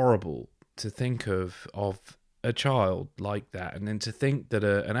so horrible to think of a child like that. And then to think that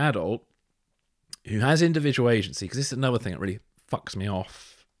an adult who has individual agency, because this is another thing that really fucks me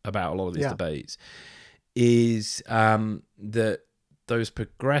off about a lot of these debates, is that those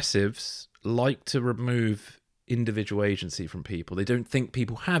progressives like to remove individual agency from people. They don't think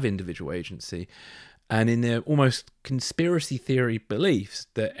people have individual agency. and in their almost conspiracy theory beliefs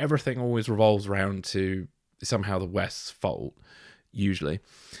that everything always revolves around to somehow the West's fault, usually.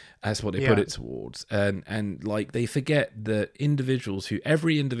 That's what they put it towards. And like, they forget that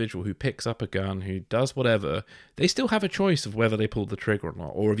every individual who picks up a gun, who does whatever, they still have a choice of whether they pull the trigger or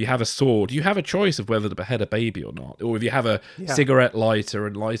not. Or if you have a sword, you have a choice of whether to behead a baby or not. Or if you have a cigarette lighter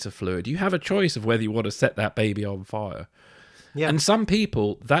and lighter fluid, you have a choice of whether you want to set that baby on fire. Yeah. And some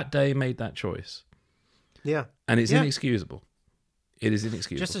people that day made that choice. Yeah. And it's inexcusable. It is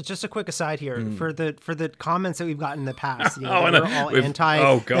inexcusable. Just a quick aside here for the comments that we've gotten in the past. You know, we're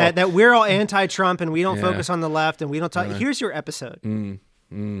all that we're all anti-Trump and we don't focus on the left and we don't talk. Here's your episode.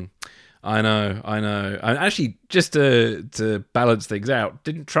 I know. And actually, just to balance things out,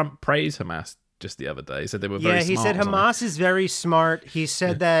 didn't Trump praise Hamas just the other day? He said they were very smart. Yeah, he said Hamas is very smart. He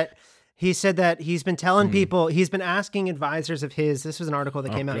said that. He said that he's been telling people, he's been asking advisors of his. This was an article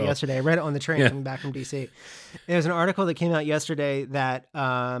that came out yesterday. I read it on the train coming back from D.C. It was an article that came out yesterday that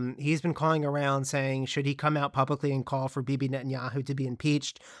he's been calling around saying, should he come out publicly and call for Bibi Netanyahu to be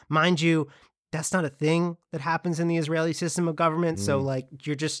impeached? Mind you, that's not a thing that happens in the Israeli system of government. So like,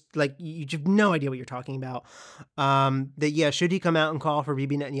 you're just like, you have no idea what you're talking about. Should he come out and call for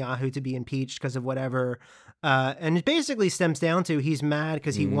Bibi Netanyahu to be impeached because of whatever? And it basically stems down to he's mad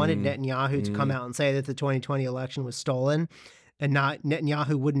because he wanted Netanyahu to come out and say that the 2020 election was stolen, and not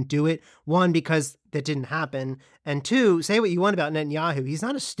Netanyahu wouldn't do it. One, because that didn't happen. And two, say what you want about Netanyahu. He's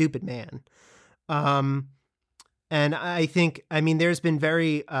not a stupid man. And I think, there's been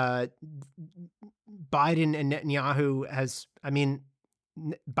very, Biden and Netanyahu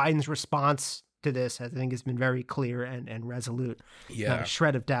Biden's response to this, I think, has been very clear and resolute. Not a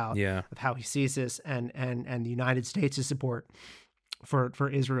shred of doubt of how he sees this and the United States' support for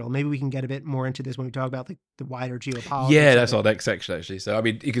Israel. Maybe we can get a bit more into this when we talk about the wider geopolitics. Yeah, that's our next section, actually. So,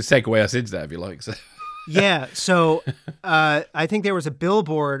 you can segue us into that if you like. So. Yeah, so I think there was a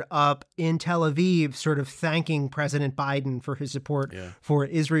billboard up in Tel Aviv sort of thanking President Biden for his support for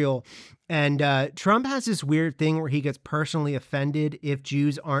Israel. And Trump has this weird thing where he gets personally offended if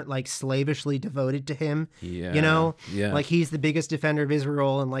Jews aren't like slavishly devoted to him. Like he's the biggest defender of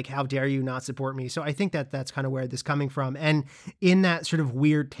Israel and like, how dare you not support me? So I think that's kind of where this is coming from. And in that sort of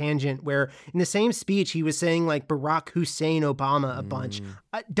weird tangent where in the same speech, he was saying like Barack Hussein Obama a bunch.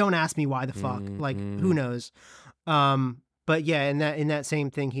 Don't ask me why the fuck, like who knows? But yeah, in that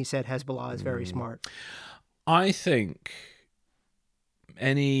same thing, he said Hezbollah is very smart. I think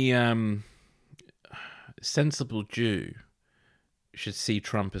any sensible Jew should see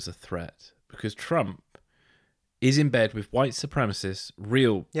Trump as a threat, because Trump is in bed with white supremacists,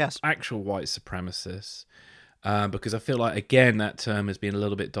 actual white supremacists, because I feel like, again, that term has been a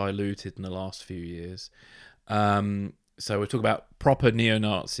little bit diluted in the last few years. So we're talking about proper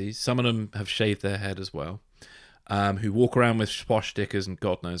neo-Nazis. Some of them have shaved their head as well, who walk around with swastikas and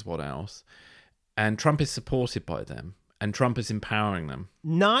God knows what else. And Trump is supported by them. And Trump is empowering them.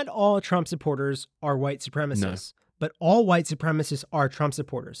 Not all Trump supporters are white supremacists, but all white supremacists are Trump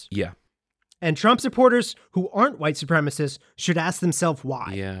supporters. Yeah. And Trump supporters who aren't white supremacists should ask themselves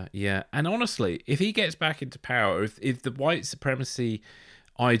why. Yeah. And honestly, if he gets back into power, if the white supremacy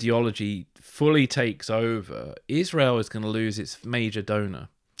ideology fully takes over, Israel is going to lose its major donor.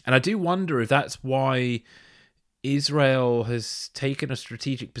 And I do wonder if that's why Israel has taken a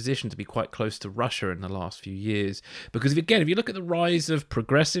strategic position to be quite close to Russia in the last few years. Because, if you look at the rise of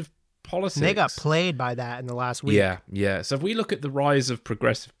progressive politics... They got played by that in the last week. Yeah. So if we look at the rise of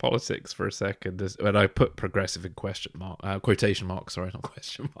progressive politics for a second, and I put progressive in quotation marks,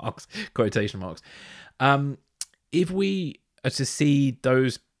 quotation marks. If we are to see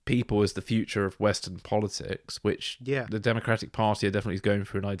those people as the future of Western politics, which the Democratic Party are definitely going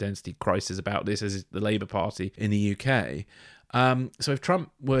through an identity crisis about this, as is the Labour Party in the UK. So if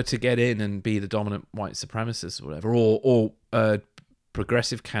Trump were to get in and be the dominant white supremacist or whatever, or a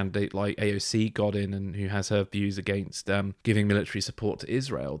progressive candidate like AOC got in and who has her views against giving military support to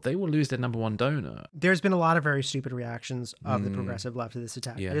Israel, they will lose their number one donor. There's been a lot of very stupid reactions of the progressive left to this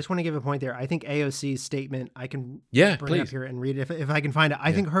attack. I just want to give a point there. I think AOC's statement, I can bring it up here and read it if I can find it.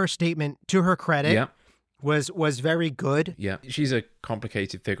 I think her statement, to her credit, was very good. Yeah, she's a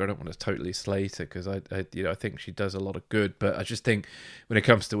complicated figure. I don't want to totally slate her because I think she does a lot of good. But I just think when it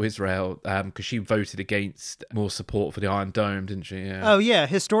comes to Israel, because she voted against more support for the Iron Dome, didn't she? Yeah. Oh yeah,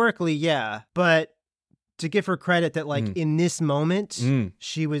 historically, yeah. But to give her credit that in this moment,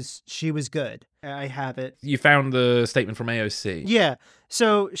 she was good. I have it. You found the statement from AOC. Yeah.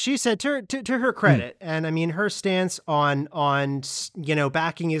 So she said to her credit, and I mean her stance on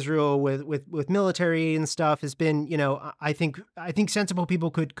backing Israel with military and stuff has been, I think sensible people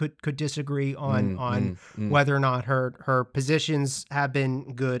could disagree on whether or not her positions have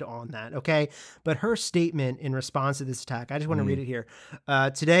been good on that. Okay, but her statement in response to this attack, I just want to read it here.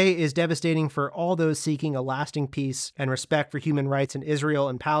 Today is devastating for all those seeking a lasting peace and respect for human rights in Israel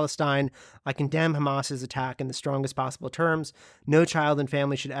and Palestine. I condemn Hamas's attack in the strongest possible terms. No child and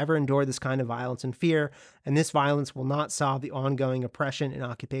family should ever endure this kind of violence and fear, and this violence will not solve the ongoing oppression and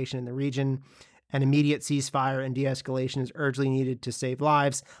occupation in the region. An immediate ceasefire and de-escalation is urgently needed to save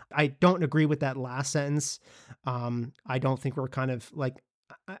lives. I don't agree with that last sentence. I don't think we're kind of like,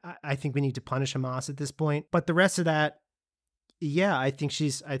 I think we need to punish Hamas at this point. But the rest of that, yeah, I think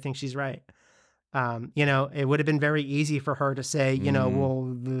she's right. It would have been very easy for her to say,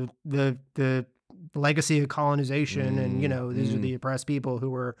 well, the legacy of colonization and, these are the oppressed people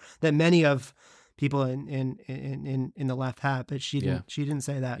that many of people in the left have, but she didn't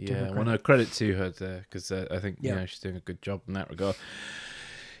say that. Yeah. Well, no, credit to her there, because I think, she's doing a good job in that regard.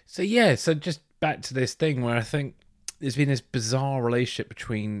 So just back to this thing where I think there's been this bizarre relationship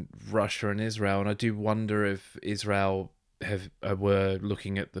between Russia and Israel. And I do wonder if Israel were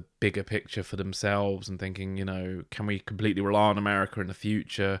looking at the bigger picture for themselves and thinking, can we completely rely on America in the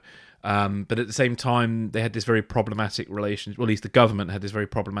future? But at the same time, they had this very problematic relationship. Well, at least the government had this very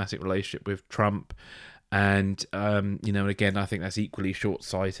problematic relationship with Trump. And, again, I think that's equally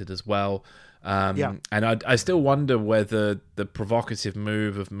short-sighted as well. And I still wonder whether the provocative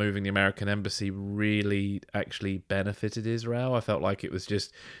move of moving the American embassy really actually benefited Israel. I felt like it was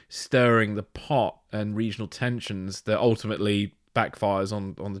just stirring the pot and regional tensions that ultimately backfires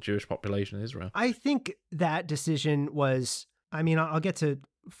on the Jewish population in Israel. I think that decision was, I'll get to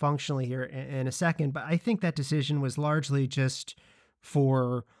functionally here in a second, but I think that decision was largely just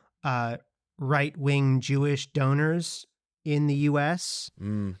for right-wing Jewish donors in the U.S.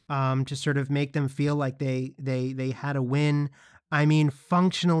 To sort of make them feel like they had a win.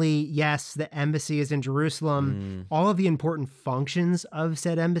 Functionally, yes, the embassy is in Jerusalem. All of the important functions of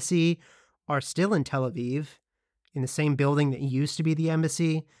said embassy are still in Tel Aviv, in the same building that used to be the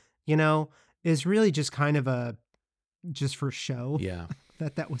embassy, is really just kind of just for show. Yeah.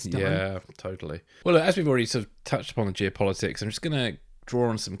 that was done. Yeah, totally. Well, as we've already sort of touched upon the geopolitics, I'm just going to draw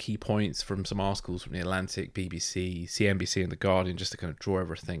on some key points from some articles from the Atlantic, BBC, CNBC, and The Guardian, just to kind of draw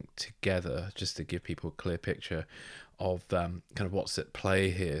everything together, just to give people a clear picture of kind of what's at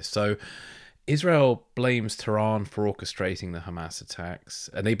play here. So Israel blames Tehran for orchestrating the Hamas attacks,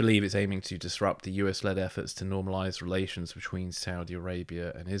 and they believe it's aiming to disrupt the US-led efforts to normalize relations between Saudi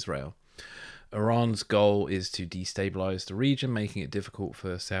Arabia and Israel. Iran's goal is to destabilize the region, making it difficult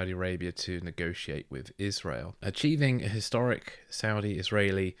for Saudi Arabia to negotiate with Israel. Achieving a historic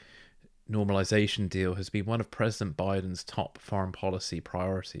Saudi-Israeli normalization deal has been one of President Biden's top foreign policy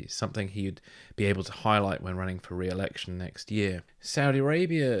priorities, something he'd be able to highlight when running for re-election next year. Saudi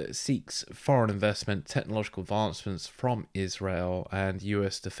Arabia seeks foreign investment, technological advancements from Israel, and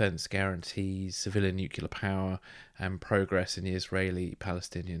US defense guarantees civilian nuclear power and progress in the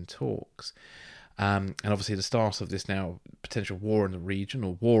Israeli-Palestinian talks. And obviously the start of this now potential war in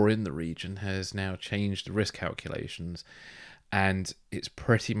the region has now changed the risk calculations, and it's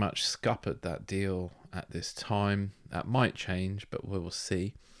pretty much scuppered that deal at this time. That might change, but we will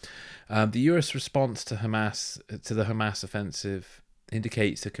see. The US response to the Hamas offensive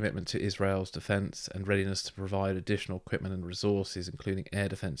indicates a commitment to Israel's defense and readiness to provide additional equipment and resources, including air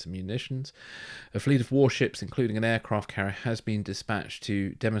defense and munitions. A fleet of warships, including an aircraft carrier, has been dispatched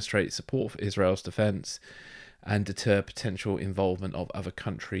to demonstrate support for Israel's defense and deter potential involvement of other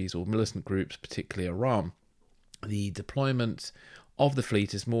countries or militant groups, particularly Iran. The deployment of the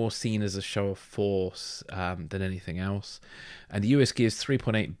fleet is more seen as a show of force than anything else. And the US gives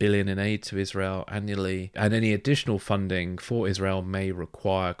 $3.8 billion in aid to Israel annually, and any additional funding for Israel may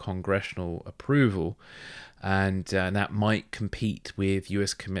require congressional approval. And that might compete with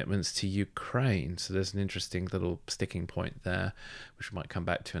US commitments to Ukraine. So there's an interesting little sticking point there, which we might come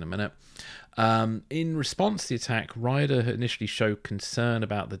back to in a minute. In response to the attack, Ryder initially showed concern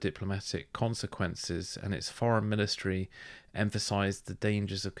about the diplomatic consequences, and its foreign ministry emphasized the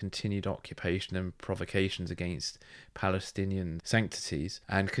dangers of continued occupation and provocations against Palestinian sanctities.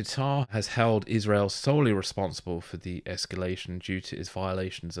 And Qatar has held Israel solely responsible for the escalation due to its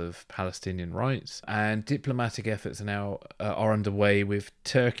violations of Palestinian rights. And diplomatic efforts are underway, with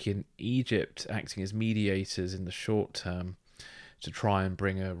Turkey and Egypt acting as mediators in the short term to try and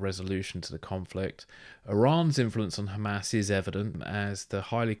bring a resolution to the conflict. Iran's influence on Hamas is evident, as the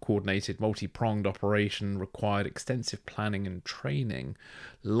highly coordinated, multi-pronged operation required extensive planning and training,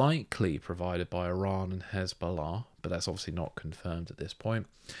 likely provided by Iran and Hezbollah, but that's obviously not confirmed at this point.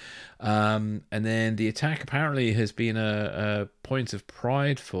 And then the attack apparently has been a point of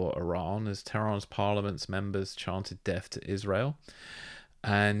pride for Iran, as Tehran's parliament's members chanted death to Israel.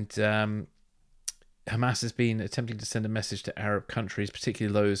 And Hamas has been attempting to send a message to Arab countries,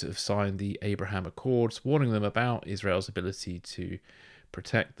 particularly those that have signed the Abraham Accords, warning them about Israel's ability to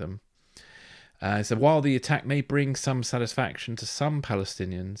protect them. So while the attack may bring some satisfaction to some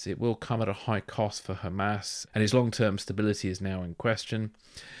Palestinians, it will come at a high cost for Hamas, and its long-term stability is now in question.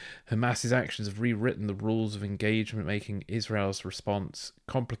 Hamas's actions have rewritten the rules of engagement, making Israel's response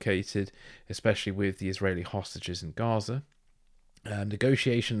complicated, especially with the Israeli hostages in Gaza.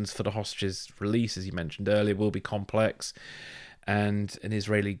 Negotiations for the hostages' release, as you mentioned earlier, will be complex, and an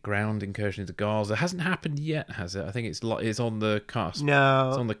Israeli ground incursion into Gaza hasn't happened yet, has it? I think it's on the cusp. No,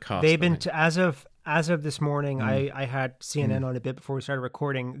 it's on the cusp. They've been as of this morning. I had CNN on a bit before we started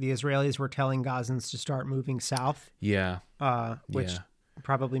recording. The Israelis were telling Gazans to start moving south. Yeah, which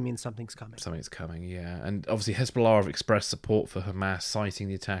probably means something's coming. Something's coming, yeah. And obviously Hezbollah have expressed support for Hamas, citing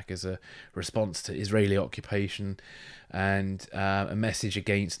the attack as a response to Israeli occupation and a message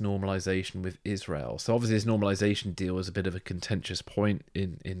against normalization with Israel. So obviously this normalization deal is a bit of a contentious point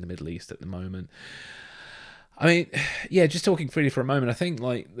in the Middle East at the moment. I mean, yeah, just talking freely for a moment, I think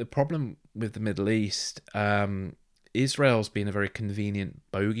like the problem with the Middle East, Israel's been a very convenient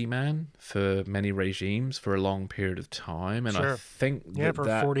bogeyman for many regimes for a long period of time. And sure. I think for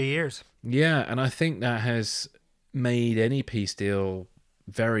 40 years. Yeah, and I think that has made any peace deal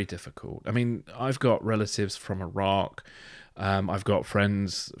very difficult. I mean, I've got relatives from Iraq. I've got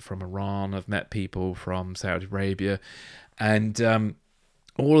friends from Iran. I've met people from Saudi Arabia. And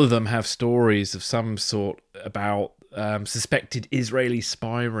all of them have stories of some sort about suspected Israeli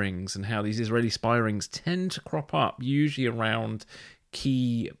spy rings, and how these Israeli spy rings tend to crop up usually around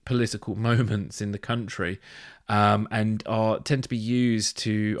key political moments in the country, and tend to be used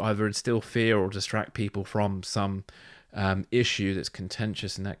to either instill fear or distract people from some issue that's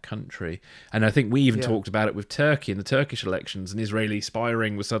contentious in that country. And I think we even talked about it with Turkey in the Turkish elections. An Israeli spy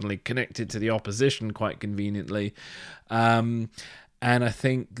ring was suddenly connected to the opposition quite conveniently. And I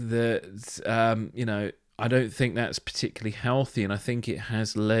think that, I don't think that's particularly healthy. And I think it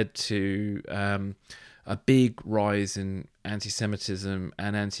has led to a big rise in anti-Semitism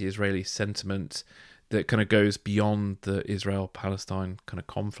and anti-Israeli sentiment that kind of goes beyond the Israel-Palestine kind of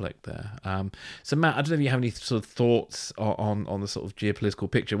conflict there. So Matt, I don't know if you have any sort of thoughts on the sort of geopolitical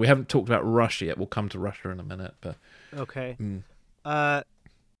picture. We haven't talked about Russia yet. We'll come to Russia in a minute. But okay.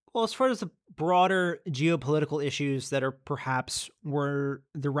 Well, as far as the broader geopolitical issues that are perhaps were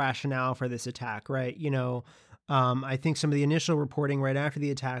the rationale for this attack, right? I think some of the initial reporting right after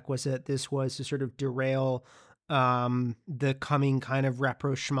the attack was that this was to sort of derail the coming kind of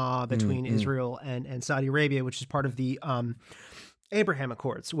rapprochement between Israel and Saudi Arabia, which is part of the Abraham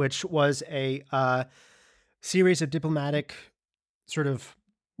Accords, which was a series of diplomatic sort of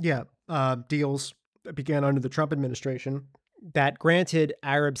deals that began under the Trump administration that granted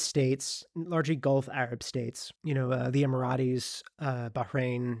Arab states, largely Gulf Arab states, the Emiratis,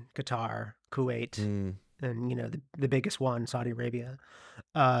 Bahrain, Qatar, Kuwait, and the biggest one, Saudi Arabia,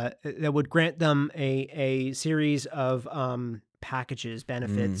 that would grant them a series of packages,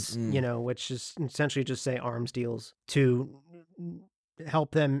 benefits, which is essentially just say arms deals to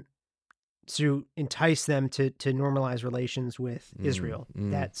help them, to entice them to normalize relations with Israel.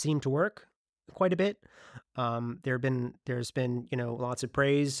 That seemed to work quite a bit. There's been lots of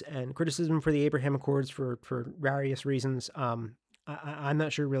praise and criticism for the Abraham Accords for various reasons. I'm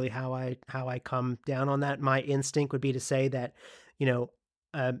not sure really how I come down on that. My instinct would be to say that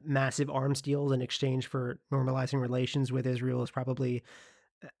massive arms deals in exchange for normalizing relations with Israel is probably,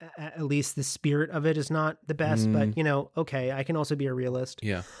 at least the spirit of it is not the best. But okay, I can also be a realist.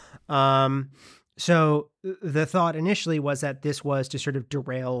 Yeah. So the thought initially was that this was to sort of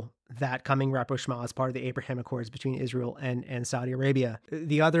derail that coming rapprochement as part of the Abraham Accords between Israel and Saudi Arabia.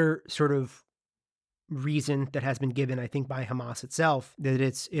 The other sort of reason that has been given, I think, by Hamas itself, that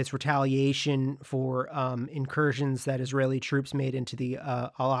it's retaliation for incursions that Israeli troops made into the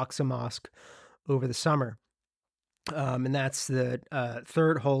Al-Aqsa Mosque over the summer. And that's the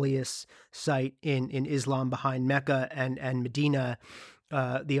third holiest site in Islam behind Mecca and Medina.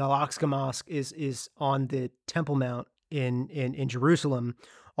 The Al-Aqsa Mosque is on the Temple Mount in Jerusalem,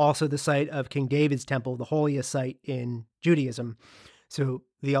 also the site of King David's temple, the holiest site in Judaism. So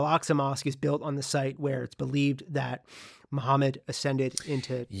the Al-Aqsa Mosque is built on the site where it's believed that Muhammad ascended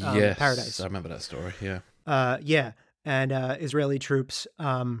into Yes, paradise. I remember that story. Yeah. And Israeli troops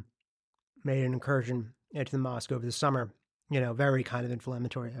made an incursion into the mosque over the summer. Very kind of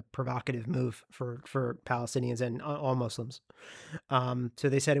inflammatory, a provocative move for Palestinians and all Muslims. So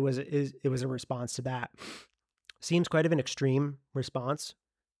they said it was a response to that. Seems quite of an extreme response,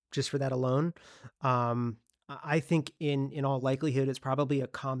 just for that alone. I think in all likelihood, it's probably a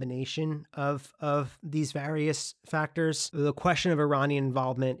combination of these various factors. The question of Iranian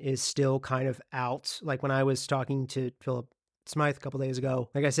involvement is still kind of out. Like when I was talking to Philip Smythe a couple days ago,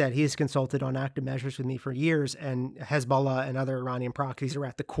 like I said, he's consulted on active measures with me for years, and Hezbollah and other Iranian proxies are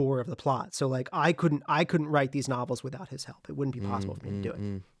at the core of the plot. So like I couldn't write these novels without his help. It wouldn't be possible for me to do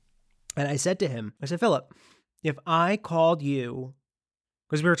it. And I said to him, Philip, if I called you,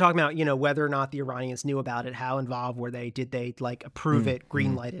 because we were talking about, whether or not the Iranians knew about it, how involved were they? Did they like approve it,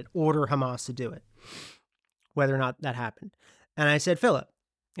 green light it, order Hamas to do it? Whether or not that happened. And I said, Philip,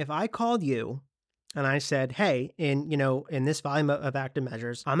 if I called you and I said, hey, in this volume of active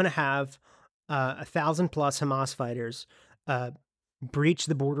measures, I'm going to have 1,000+ Hamas fighters breach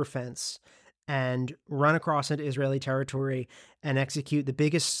the border fence and run across into Israeli territory and execute the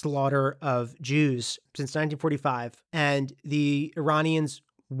biggest slaughter of Jews since 1945, and the Iranians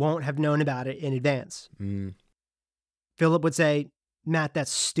won't have known about it in advance. Philip would say, Matt,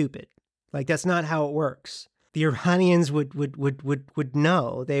 that's stupid. Like, that's not how it works. The Iranians would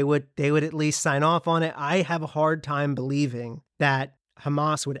know. They would at least sign off on it. I have a hard time believing that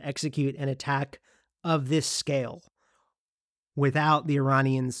Hamas would execute an attack of this scale without the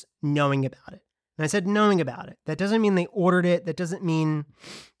Iranians knowing about it. And I said knowing about it. That doesn't mean they ordered it. That doesn't mean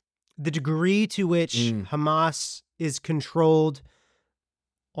the degree to which Hamas is controlled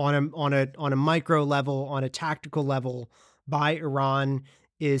on a micro level, on a tactical level by Iran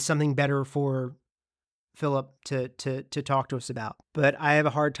is something better for Philip to talk to us about. But I have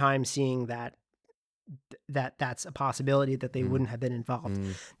a hard time seeing that's a possibility that they wouldn't have been involved.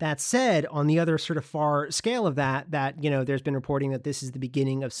 That said, on the other sort of far scale of that, there's been reporting that this is the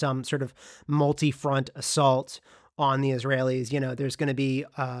beginning of some sort of multi-front assault on the Israelis. There's going to be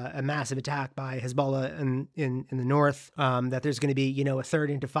a massive attack by Hezbollah in the north, that there's going to be, a third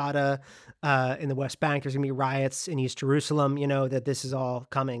intifada in the West Bank. There's going to be riots in East Jerusalem, that this is all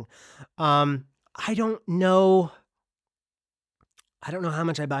coming. I don't know how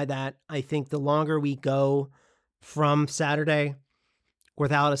much I buy that. I think the longer we go from Saturday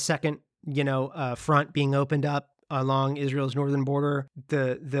without a second, front being opened up along Israel's northern border,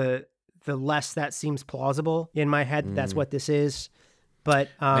 the less that seems plausible in my head. That's what this is. But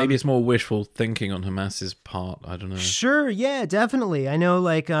maybe it's more wishful thinking on Hamas's part. I don't know. Sure, yeah, definitely. I know,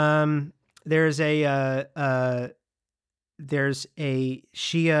 like, there's a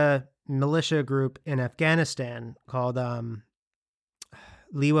Shia militia group in Afghanistan called Liwa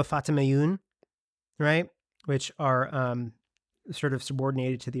Fatemiyun, right? Which are sort of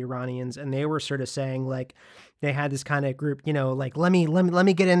subordinated to the Iranians, and they were sort of saying, like, they had this kind of group, like, let me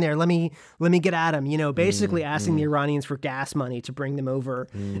get in there, let me get at them, basically asking the Iranians for gas money to bring them over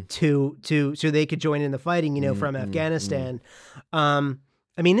to so they could join in the fighting, from Afghanistan. I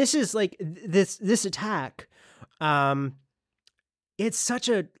mean, this is like this attack. It's such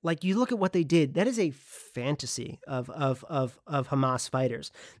a, like, you look at what they did, that is a fantasy of Hamas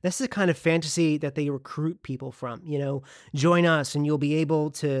fighters. That's the kind of fantasy that they recruit people from, join us and you'll be able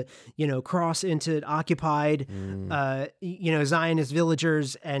to, cross into occupied, Zionist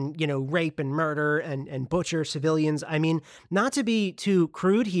villagers and, rape and murder and butcher civilians. I mean, not to be too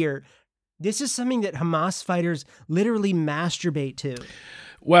crude here, this is something that Hamas fighters literally masturbate to.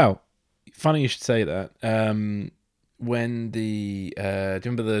 Well, funny you should say that. When do you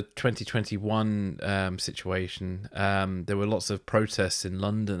remember the 2021 situation? There were lots of protests in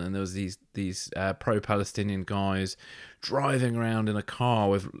London, and there was these pro-Palestinian guys driving around in a car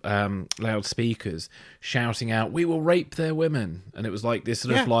with loudspeakers, shouting out, "We will rape their women," and it was like this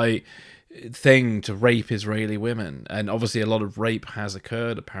sort of like thing to rape Israeli women. And obviously, a lot of rape has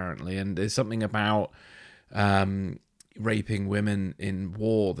occurred apparently, and there's something about raping women in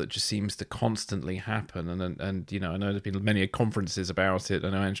war that just seems to constantly happen, and I know there's been many conferences about it. I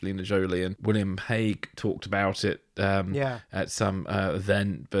know Angelina Jolie and William Hague talked about it at some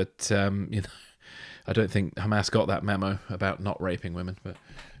event, but I don't think Hamas got that memo about not raping women. But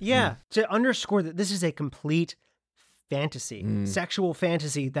to underscore that this is a complete fantasy, sexual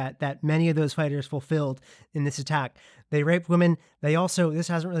fantasy that many of those fighters fulfilled in this attack. They raped women. They also, this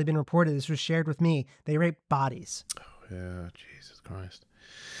hasn't really been reported, this was shared with me, they raped bodies. Yeah, Jesus Christ.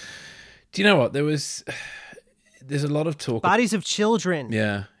 Do you know what? There was there's a lot of talk. Bodies of children.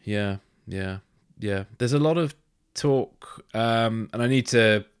 Yeah. There's a lot of talk, and I need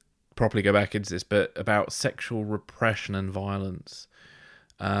to properly go back into this, but about sexual repression and violence.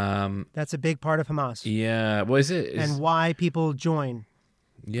 That's a big part of Hamas. Yeah. Well, and why people join.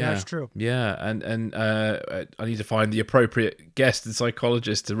 Yeah, that's true. Yeah, and I need to find the appropriate guest and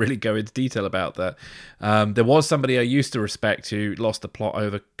psychologist to really go into detail about that. There was somebody I used to respect who lost the plot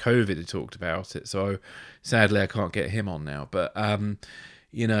over COVID who talked about it, so sadly I can't get him on now. But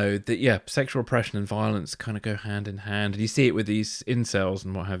sexual repression and violence kind of go hand in hand, and you see it with these incels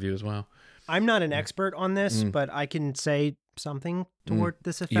and what have you as well. I'm not an expert on this, but I can say something toward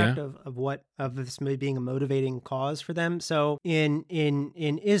this effect of this being a motivating cause for them. So in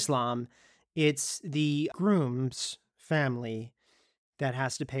Islam, it's the groom's family that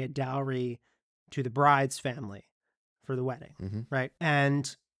has to pay a dowry to the bride's family for the wedding, right?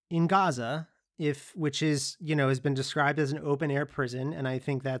 And in Gaza, which is has been described as an open air prison, and I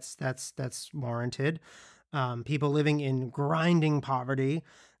think that's warranted. People living in grinding poverty,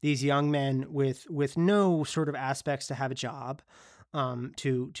 these young men with no sort of aspects to have a job,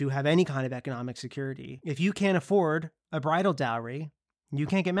 to have any kind of economic security. If you can't afford a bridal dowry, you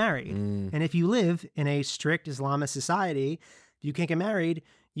can't get married. And if you live in a strict Islamist society, you can't get married,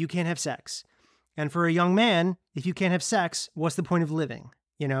 you can't have sex. And for a young man, if you can't have sex, what's the point of living?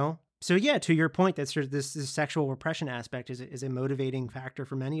 So yeah, to your point, that sort of this sexual repression aspect is a motivating factor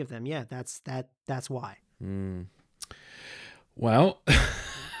for many of them. Yeah, that's why. Well,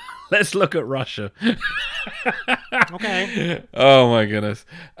 let's look at Russia. Okay. Oh my goodness.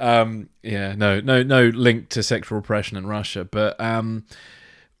 No link to sexual repression in Russia, but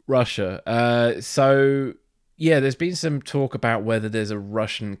Russia. So yeah, there's been some talk about whether there's a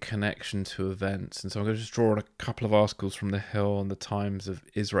Russian connection to events, and so I'm going to just draw on a couple of articles from The Hill and the Times of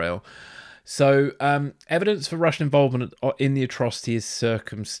Israel. So evidence for Russian involvement in the atrocity is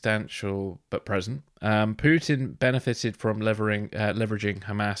circumstantial but present. Putin benefited from leveraging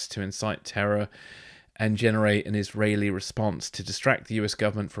Hamas to incite terror and generate an Israeli response to distract the US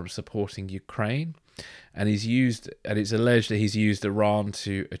government from supporting Ukraine. And it's alleged that he's used Iran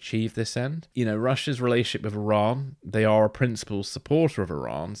to achieve this end. Russia's relationship with Iran, they are a principal supporter of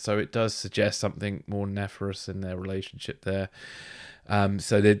Iran, so it does suggest something more nefarious in their relationship there.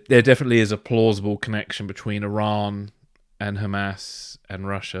 So there definitely is a plausible connection between Iran and Hamas and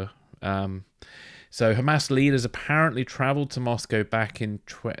Russia. So Hamas leaders apparently traveled to Moscow back in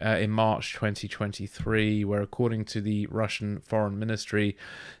March 2023, where according to the Russian Foreign Ministry,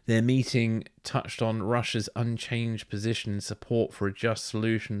 their meeting touched on Russia's unchanged position in support for a just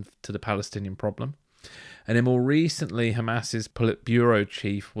solution to the Palestinian problem. And then more recently, Hamas's Politburo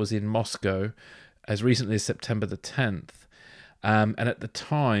chief was in Moscow as recently as September the 10th. And at the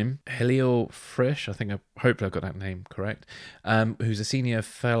time, Hillel Frisch, hopefully I got that name correct, who's a senior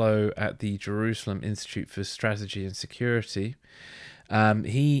fellow at the Jerusalem Institute for Strategy and Security,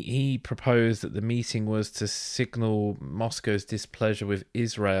 he proposed that the meeting was to signal Moscow's displeasure with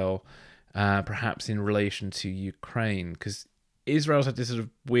Israel, perhaps in relation to Ukraine, because Israel's had this sort of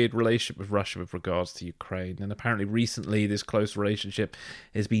weird relationship with Russia with regards to Ukraine, and apparently recently this close relationship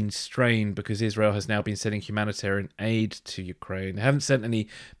has been strained because Israel has now been sending humanitarian aid to Ukraine. They haven't sent any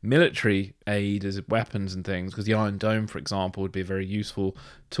military aid as weapons and things, because the Iron Dome, for example, would be a very useful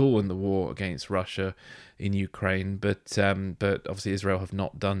tool in the war against Russia in Ukraine, but obviously Israel have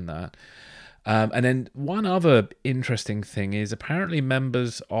not done that. And then one other interesting thing is apparently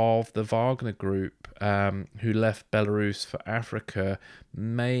members of the Wagner Group who left Belarus for Africa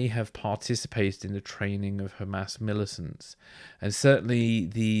may have participated in the training of Hamas militants. And certainly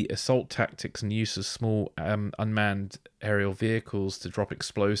the assault tactics and use of small unmanned aerial vehicles to drop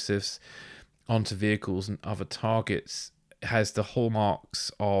explosives onto vehicles and other targets has the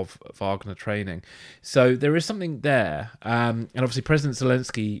hallmarks of Wagner training. So there is something there. And obviously President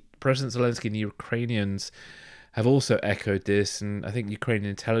Zelensky and the Ukrainians have also echoed this, and I think Ukrainian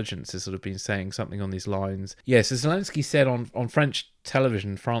intelligence has sort of been saying something on these lines. Yeah, so Zelensky said on French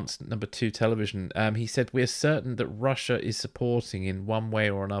television, France number 2 television, he said, "We're certain that Russia is supporting in one way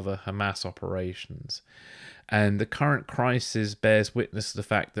or another Hamas operations. And the current crisis bears witness to the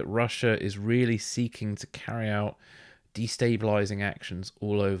fact that Russia is really seeking to carry out destabilizing actions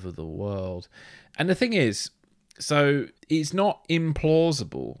all over the world." And the thing is, so it's not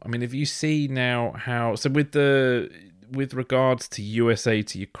implausible. I mean, if you see now how, so with regards to USA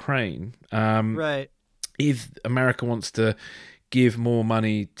to Ukraine, Right. If America wants to give more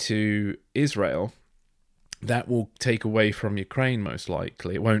money to Israel, that will take away from Ukraine most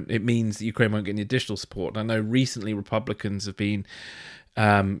likely. It means that Ukraine won't get any additional support. And I know recently Republicans have been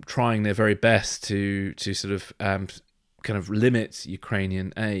trying their very best to sort of kind of limit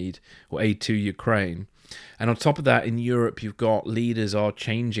Ukrainian aid or aid to Ukraine. And on top of that, in Europe, you've got leaders are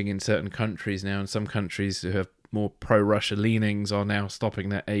changing in certain countries now, and some countries who have more pro-Russia leanings are now stopping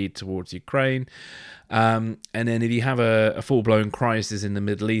their aid towards Ukraine. And then if you have a full-blown crisis in the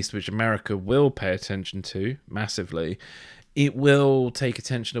Middle East, which America will pay attention to massively, it will take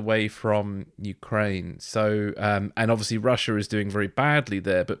attention away from Ukraine. So, and obviously Russia is doing very badly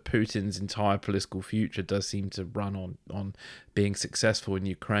there, but Putin's entire political future does seem to run on being successful in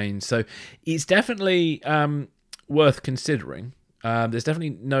Ukraine. So it's definitely worth considering. There's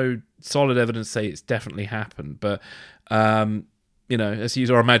definitely no solid evidence to say it's definitely happened, but let's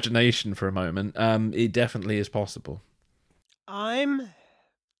use our imagination for a moment. It definitely is possible. I'm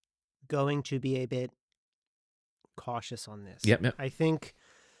going to be a bit cautious on this. Yep. I think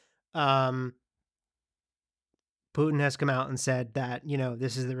Putin has come out and said that,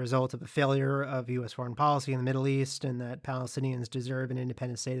 this is the result of a failure of U.S. foreign policy in the Middle East and that Palestinians deserve an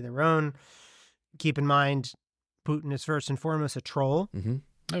independent state of their own. Keep in mind, Putin is first and foremost a troll. Mm-hmm.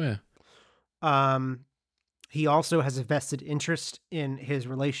 Oh, yeah. He also has a vested interest in his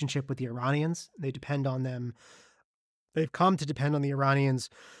relationship with the Iranians. They depend on them. They've come to depend on the Iranians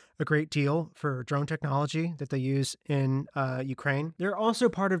a great deal for drone technology that they use in Ukraine. They're also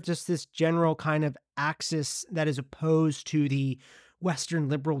part of just this general kind of axis that is opposed to the Western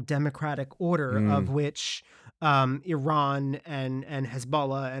liberal democratic order of which Iran and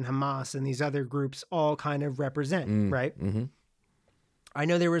Hezbollah and Hamas and these other groups all kind of represent, right? Mm-hmm. I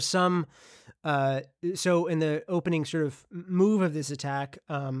know there was some, so in the opening sort of move of this attack,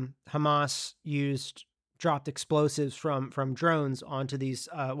 Hamas dropped explosives from drones onto these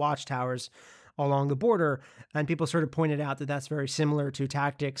watchtowers along the border. And people sort of pointed out that that's very similar to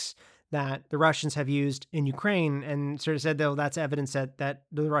tactics that the Russians have used in Ukraine, and sort of said, though, that's evidence that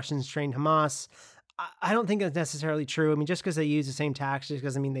the Russians trained Hamas. I don't think that's necessarily true. I mean, just because they use the same tactics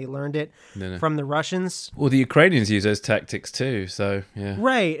doesn't mean they learned it from the Russians. Well, the Ukrainians use those tactics too, so yeah.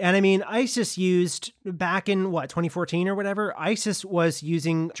 Right. And I mean, ISIS used back in 2014 or whatever, ISIS was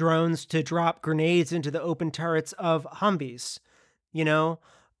using drones to drop grenades into the open turrets of Humvees,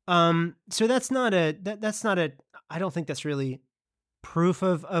 So that's not a, I don't think that's really proof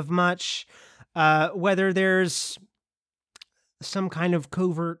of much. Whether there's some kind of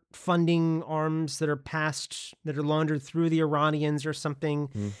covert funding arms that are laundered through the Iranians or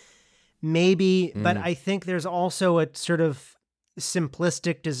something, maybe. But I think there's also a sort of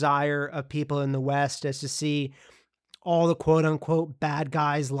simplistic desire of people in the West as to see all the quote unquote bad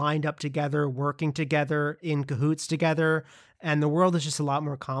guys lined up together, working together in cahoots together. And the world is just a lot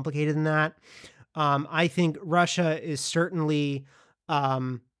more complicated than that. I think Russia is certainly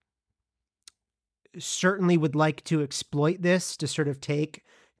would like to exploit this to sort of take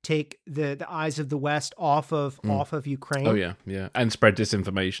the eyes of the West off of Ukraine. Oh yeah, and spread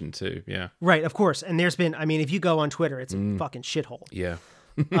disinformation too. Yeah, right. Of course, and there's been. I mean, if you go on Twitter, it's a fucking shithole. Yeah.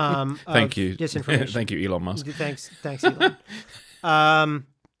 Thank you. Disinformation. Thank you, Elon Musk. Thanks, Elon.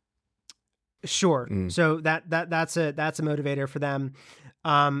 Sure. So that's a motivator for them.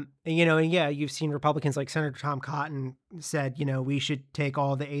 And yeah, you've seen Republicans like Senator Tom Cotton said, we should take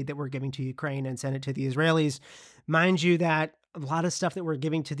all the aid that we're giving to Ukraine and send it to the Israelis. Mind you, that a lot of stuff that we're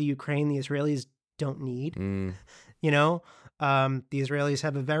giving to the Ukraine, the Israelis don't need. The Israelis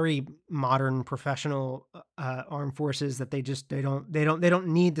have a very modern, professional armed forces that they don't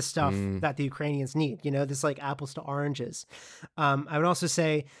need the stuff that the Ukrainians need. This like apples to oranges. I would also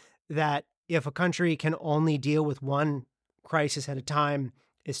say that if a country can only deal with one crisis at a time,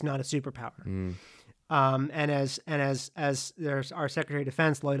 it's not a superpower. And as there's our Secretary of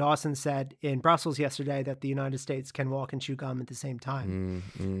Defense, Lloyd Austin, said in Brussels yesterday, that the United States can walk and chew gum at the same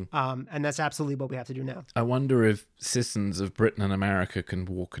time. And that's absolutely what we have to do now. I wonder if citizens of Britain and America can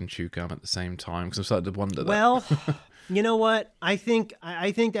walk and chew gum at the same time, because I'm starting to wonder that. Well, you know what? I think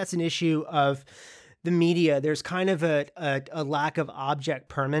that's an issue of the media. There's kind of a lack of object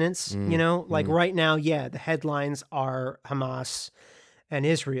permanence, like right now, the headlines are Hamas and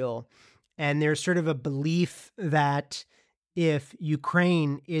Israel. And there's sort of a belief that if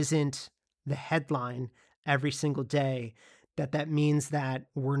Ukraine isn't the headline every single day, that means that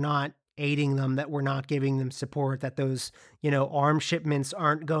we're not aiding them, that we're not giving them support, that those, arms shipments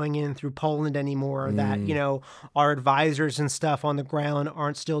aren't going in through Poland anymore, that, our advisors and stuff on the ground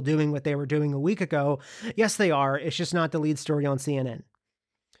aren't still doing what they were doing a week ago. Yes, they are. It's just not the lead story on CNN.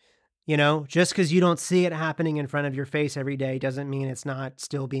 Just because you don't see it happening in front of your face every day doesn't mean it's not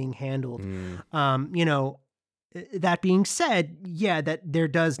still being handled. That being said, that there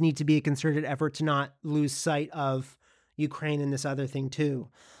does need to be a concerted effort to not lose sight of Ukraine and this other thing too.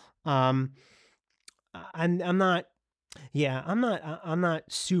 Um, I'm not. Yeah, I'm not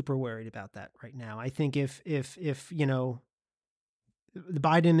super worried about that right now. I think if the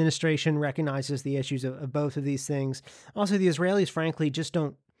Biden administration recognizes the issues of both of these things. Also, the Israelis, frankly, just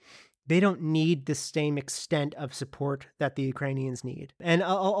don't need the same extent of support that the Ukrainians need. And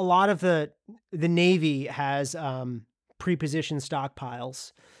a lot of the Navy has pre-positioned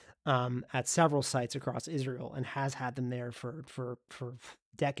stockpiles at several sites across Israel and has had them there for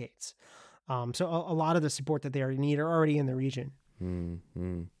decades. So a lot of the support that they need are already in the region.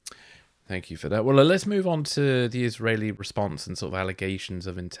 Mm-hmm. Thank you for that. Well, let's move on to the Israeli response and sort of allegations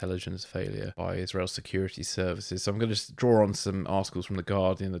of intelligence failure by Israel's security services. So I'm going to draw on some articles from The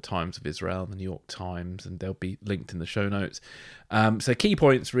Guardian, The Times of Israel, and The New York Times, and they'll be linked in the show notes. So key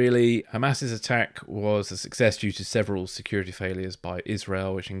points, really. Hamas's attack was a success due to several security failures by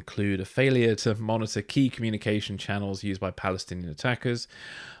Israel, which include a failure to monitor key communication channels used by Palestinian attackers,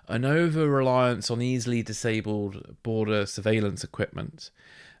 an over-reliance on easily disabled border surveillance equipment,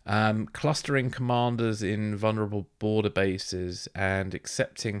 clustering commanders in vulnerable border bases, and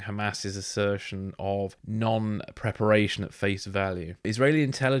accepting Hamas's assertion of non-preparation at face value. Israeli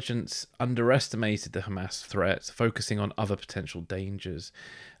intelligence underestimated the Hamas threat, focusing on other potential dangers.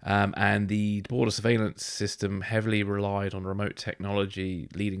 And the border surveillance system heavily relied on remote technology,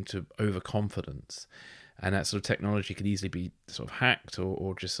 leading to overconfidence. And that sort of technology could easily be sort of hacked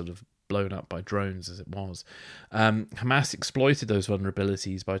or just sort of blown up by drones as it was. Hamas exploited those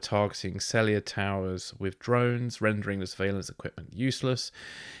vulnerabilities by targeting cellular towers with drones, rendering the surveillance equipment useless.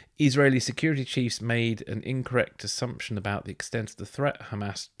 Israeli security chiefs made an incorrect assumption about the extent of the threat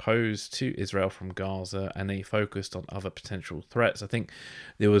Hamas posed to Israel from Gaza, and they focused on other potential threats. I think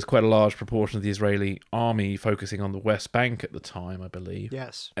there was quite a large proportion of the Israeli army focusing on the West Bank at the time, I believe.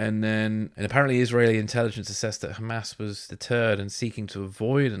 Yes. And apparently Israeli intelligence assessed that Hamas was deterred and seeking to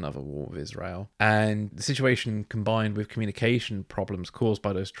avoid another war with Israel. And the situation, combined with communication problems caused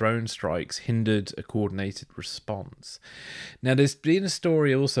by those drone strikes, hindered a coordinated response. Now, there's been a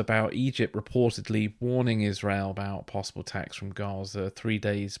story also about Egypt reportedly warning Israel about possible attacks from Gaza 3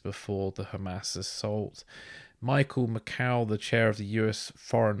 days before the Hamas assault. Michael McCall, the chair of the US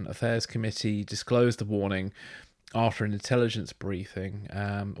Foreign Affairs Committee, disclosed the warning after an intelligence briefing,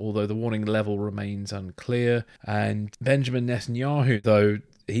 although the warning level remains unclear. And Benjamin Netanyahu, though,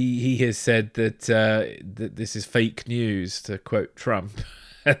 he has said that this is fake news, to quote Trump,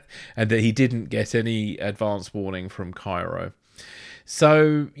 and that he didn't get any advance warning from Cairo.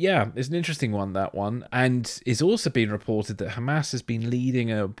 So, yeah, it's an interesting one, that one. And it's also been reported that Hamas has been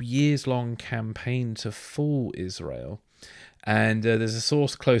leading a years-long campaign to fool Israel. And there's a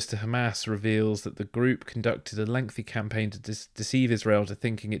source close to Hamas reveals that the group conducted a lengthy campaign to deceive Israel to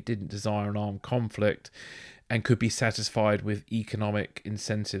thinking it didn't desire an armed conflict and could be satisfied with economic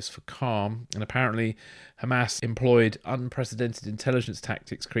incentives for calm. And apparently Hamas employed unprecedented intelligence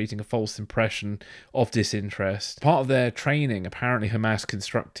tactics, creating a false impression of disinterest. Part of their training, apparently Hamas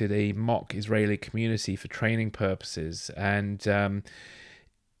constructed a mock Israeli community for training purposes, and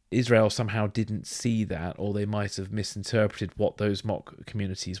Israel somehow didn't see that, or they might have misinterpreted what those mock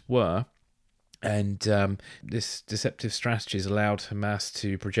communities were. And this deceptive strategy has allowed Hamas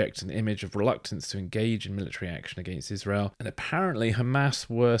to project an image of reluctance to engage in military action against Israel. And apparently Hamas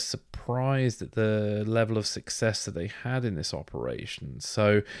were surprised at the level of success that they had in this operation.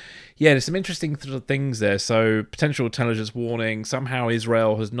 So, yeah, there's some interesting things there. So, potential intelligence warning. Somehow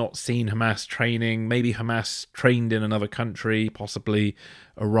Israel has not seen Hamas training. Maybe Hamas trained in another country, possibly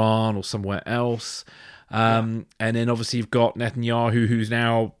Iran or somewhere else. And then obviously you've got Netanyahu, who's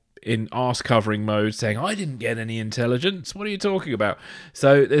now in arse covering mode, saying, I didn't get any intelligence. What are you talking about?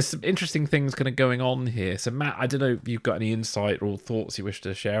 So there's some interesting things kind of going on here. So Matt, I don't know if you've got any insight or thoughts you wish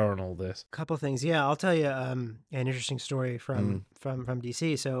to share on all this. A couple of things. Yeah, I'll tell you an interesting story from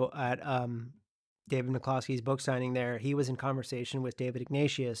DC. So at David McCloskey's book signing there, he was in conversation with David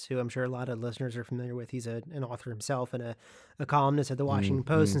Ignatius, who I'm sure a lot of listeners are familiar with. He's an author himself and a columnist at the Washington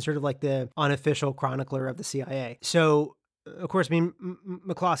Post and sort of like the unofficial chronicler of the CIA. So, of course, I mean,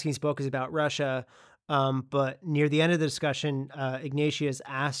 McCloskey's book is about Russia, but near the end of the discussion, Ignatius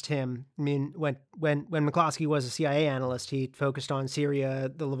asked him, I mean, when McCloskey was a CIA analyst, he focused on Syria,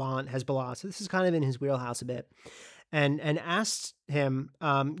 the Levant, Hezbollah. So this is kind of in his wheelhouse a bit. And asked him,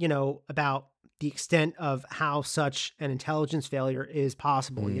 about the extent of how such an intelligence failure is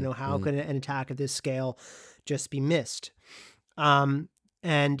possible. How could an attack of this scale just be missed?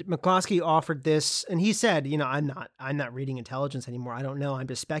 And McCloskey offered this, and he said, I'm not reading intelligence anymore. I don't know. I'm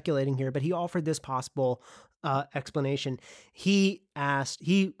just speculating here. But he offered this possible explanation. He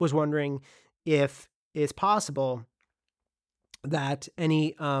was wondering if it's possible that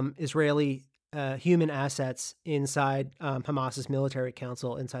any Israeli human assets inside Hamas's military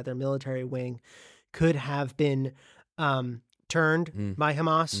council, inside their military wing, could have been turned by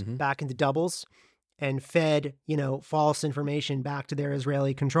Hamas back into doubles and fed, false information back to their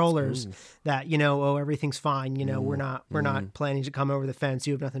Israeli controllers that, oh, everything's fine. We're not planning to come over the fence.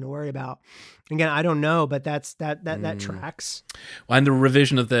 You have nothing to worry about. Again, I don't know, but that tracks. And the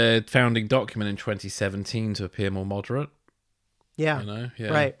revision of the founding document in 2017 to appear more moderate. Yeah.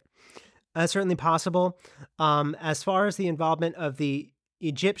 Right. That's certainly possible. As far as the involvement of the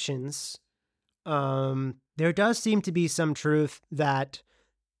Egyptians, there does seem to be some truth that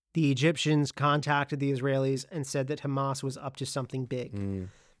the Egyptians contacted the Israelis and said that Hamas was up to something big.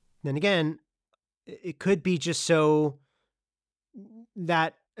 Then again, it could be just so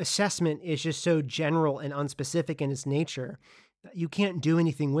that assessment is just so general and unspecific in its nature that you can't do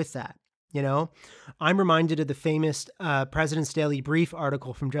anything with that. I'm reminded of the famous President's Daily Brief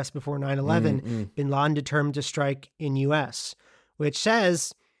article from just before 9/11, Bin Laden determined to strike in U.S., which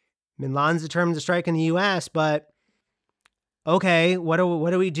says Bin Laden's determined to strike in the U.S., but okay, what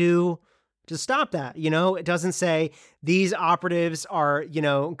do we do to stop that? It doesn't say these operatives are,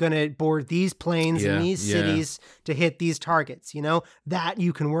 going to board these planes in these cities to hit these targets, that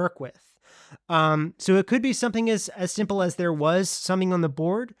you can work with. So it could be something as simple as there was something on the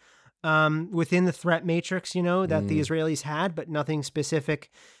board within the threat matrix, that the Israelis had, but nothing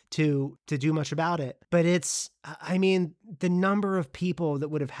specific to do much about it. But the number of people that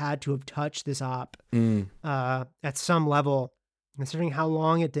would have had to have touched this op at some level, considering how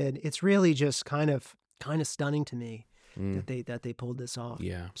long it did, it's really just kind of stunning to me that they pulled this off.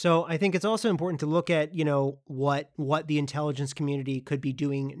 Yeah. So I think it's also important to look at, what the intelligence community could be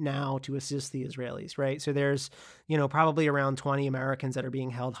doing now to assist the Israelis, right? So there's, probably around 20 Americans that are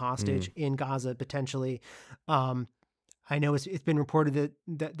being held hostage in Gaza potentially. I know it's been reported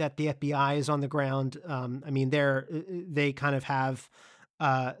that the FBI is on the ground. They kind of have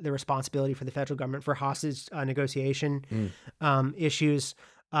the responsibility for the federal government for hostage negotiation issues.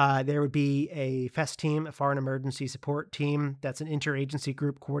 There would be a FEST team, a Foreign Emergency Support Team. That's an interagency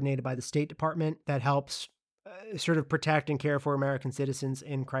group coordinated by the State Department that helps sort of protect and care for American citizens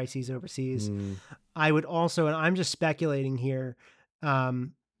in crises overseas. I would also, and I'm just speculating here,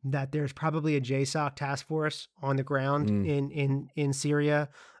 that there's probably a JSOC task force on the ground in Syria.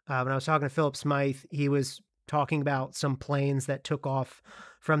 When I was talking to Philip Smythe, he was talking about some planes that took off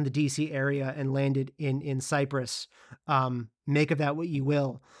from the DC area and landed in Cyprus. Make of that what you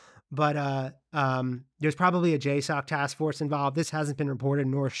will. But there's probably a JSOC task force involved. This hasn't been reported,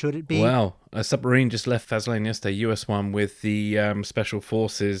 nor should it be. Well, a submarine just left Fazlane yesterday, US one, with the Special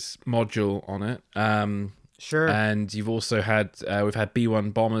Forces module on it. Sure. And you've also had, we've had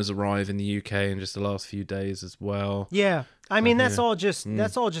B-1 bombers arrive in the UK in just the last few days as well. Yeah. That's all just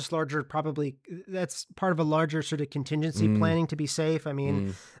larger, probably that's part of a larger sort of contingency planning to be safe.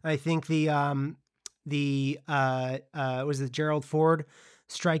 I think the Gerald Ford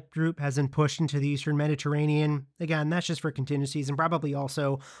strike group has been pushed into the Eastern Mediterranean. Again, that's just for contingencies and probably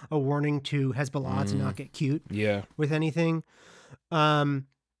also a warning to Hezbollah to not get cute with anything.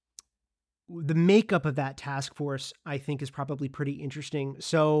 The makeup of that task force, I think, is probably pretty interesting.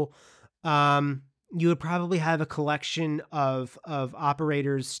 So you would probably have a collection of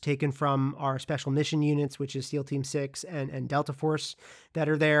operators taken from our special mission units, which is SEAL Team 6 and Delta Force that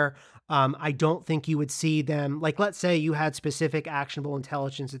are there. I don't think you would see them, like, let's say you had specific actionable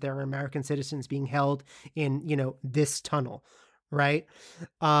intelligence that there are American citizens being held in, this tunnel, right?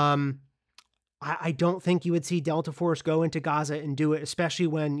 I don't think you would see Delta Force go into Gaza and do it, especially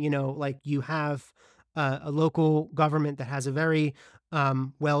when, you have a local government that has a very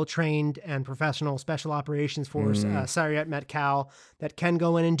well-trained and professional special operations force, Sayeret Matkal, that can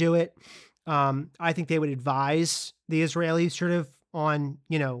go in and do it. I think they would advise the Israelis sort of on,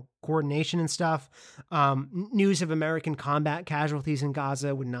 coordination and stuff. News of American combat casualties in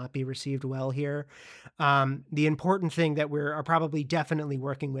Gaza would not be received well here. The important thing that are probably definitely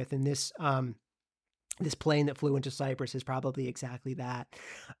working with in this this plane that flew into Cyprus is probably exactly that.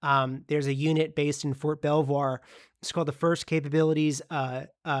 There's a unit based in Fort Belvoir. It's called the First Capabilities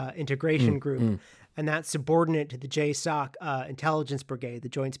Integration Group, and that's subordinate to the JSOC Intelligence Brigade, the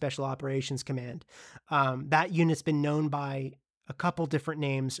Joint Special Operations Command. That unit's been known by a couple different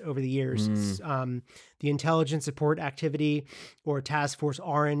names over the years. It's, the Intelligence Support Activity or Task Force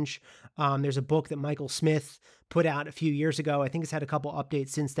Orange. There's a book that Michael Smith put out a few years ago. I think it's had a couple updates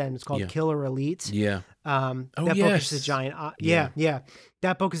since then. It's called Yeah. Killer Elite. Yeah. That book yes. is a giant. Yeah.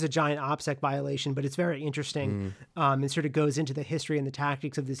 That book is a giant OPSEC violation, but it's very interesting. And sort of goes into the history and the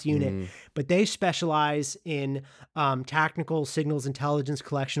tactics of this unit. But they specialize in tactical signals intelligence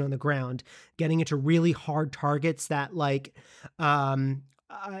collection on the ground, getting into really hard targets that like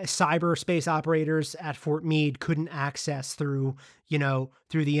cyberspace operators at Fort Meade couldn't access through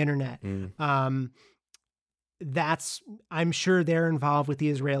the internet. I'm sure they're involved with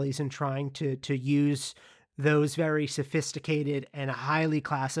the Israelis in trying to use those very sophisticated and highly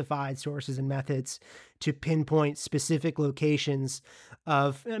classified sources and methods to pinpoint specific locations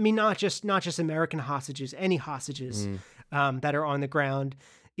of, I mean, not just American hostages, any hostages that are on the ground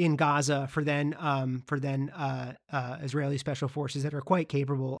in Gaza for then Israeli special forces that are quite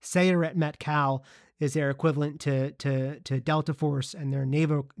capable. Sayeret Metkal is their equivalent to Delta Force, and their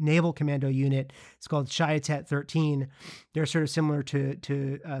naval commando unit. It's called Shayatet 13. They're sort of similar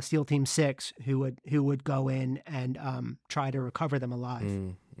to SEAL Team 6, who would go in and try to recover them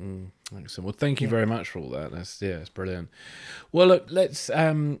alive. Excellent. Well, thank you very much for all that. It's brilliant. Well, look, let's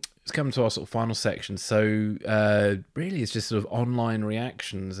come to our sort of final section. So, really, it's just sort of online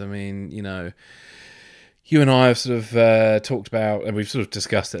reactions. I mean, you and I have sort of talked about, and we've sort of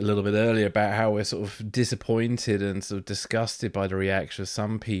discussed it a little bit earlier, about how we're sort of disappointed and sort of disgusted by the reaction of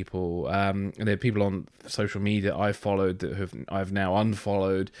some people. And there are people on social media I followed that I've now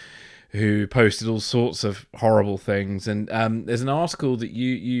unfollowed, who posted all sorts of horrible things. And there's an article that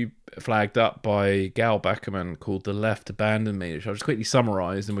you flagged up by Gal Beckerman called "The Left Abandoned Me," which I'll just quickly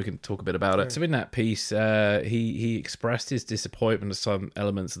summarise and we can talk a bit about it. So in that piece, he expressed his disappointment of some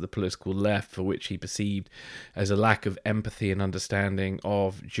elements of the political left for which he perceived as a lack of empathy and understanding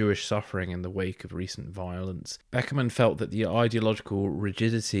of Jewish suffering in the wake of recent violence. Beckerman felt that the ideological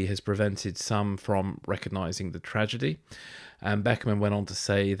rigidity has prevented some from recognising the tragedy. And Beckerman went on to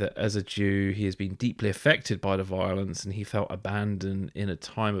say that as a Jew, he has been deeply affected by the violence, and he felt abandoned in a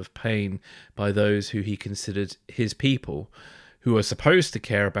time of pain by those who he considered his people, who are supposed to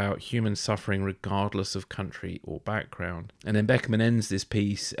care about human suffering regardless of country or background. And then Beckerman ends this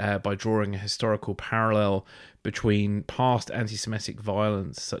piece by drawing a historical parallel between past anti-Semitic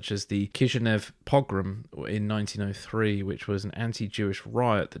violence, such as the Kishinev pogrom in 1903, which was an anti-Jewish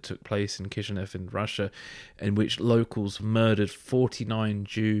riot that took place in Kishinev in Russia, in which locals murdered 49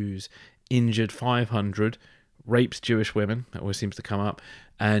 Jews, injured 500, raped Jewish women, that always seems to come up,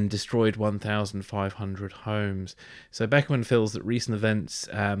 and destroyed 1,500 homes. So Beckerman feels that recent events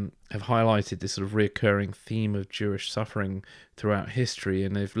have highlighted this sort of reoccurring theme of Jewish suffering throughout history,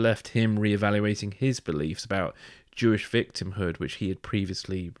 and they've left him reevaluating his beliefs about Jewish victimhood, which he had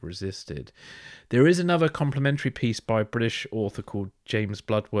previously resisted. There is another complimentary piece by a British author called James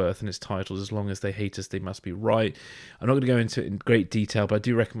Bloodworth, and it's titled "As Long as They Hate Us, They Must Be Right." I'm not going to go into it in great detail, but I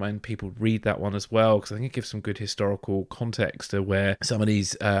do recommend people read that one as well, because I think it gives some good historical context to where some of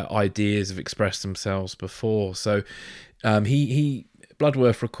these ideas have expressed themselves before. So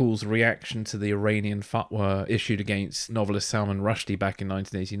Bloodworth recalls a reaction to the Iranian fatwa issued against novelist Salman Rushdie back in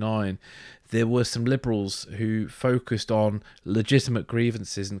 1989. There were some liberals who focused on legitimate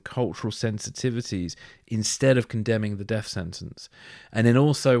grievances and cultural sensitivities instead of condemning the death sentence. And then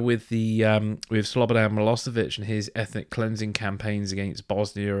also with Slobodan Milosevic and his ethnic cleansing campaigns against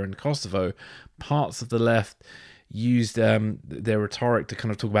Bosnia and Kosovo, parts of the left used their rhetoric to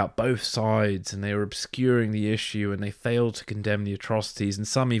kind of talk about both sides, and they were obscuring the issue, and they failed to condemn the atrocities, and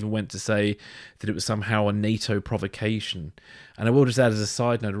some even went to say that it was somehow a NATO provocation. And I will just add as a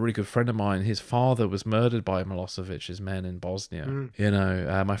side note, a really good friend of mine, his father was murdered by Milosevic's men in Bosnia.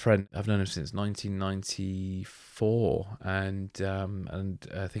 My friend, I've known him since 1994, and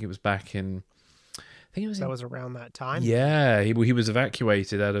I think it was back in, that was around that time. Yeah, he was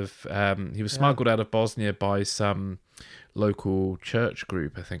evacuated out of. He was smuggled out of Bosnia by some local church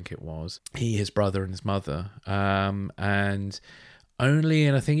group, I think it was. He, his brother, and his mother. And only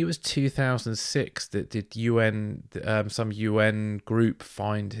in, I think it was 2006, that did some UN group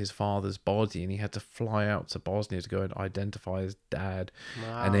find his father's body, and he had to fly out to Bosnia to go and identify his dad.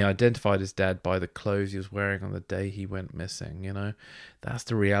 Wow. And they identified his dad by the clothes he was wearing on the day he went missing. That's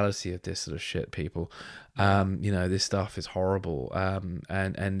the reality of this sort of shit, people. This stuff is horrible.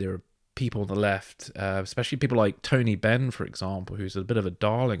 And there are people on the left, especially people like Tony Benn, for example, who's a bit of a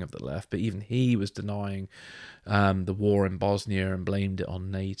darling of the left, but even he was denying the war in Bosnia and blamed it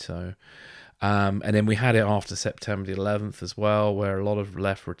on NATO. And then we had it after September the 11th as well, where a lot of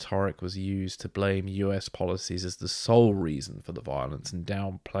left rhetoric was used to blame US policies as the sole reason for the violence and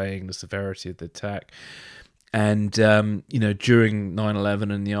downplaying the severity of the attack. And, during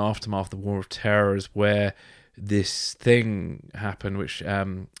 9/11 and the aftermath of the War of Terror is where this thing happened, which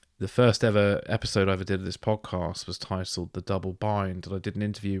the first ever episode I ever did of this podcast was titled The Double Bind, and I did an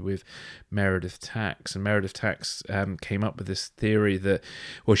interview with Meredith Tax, and Meredith Tax came up with this theory that,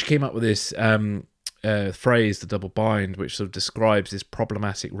 well, she came up with this phrase, the double bind, which sort of describes this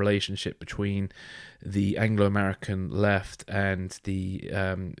problematic relationship between the Anglo-American left and the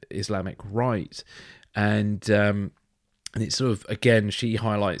Islamic right. And it's sort of, again, she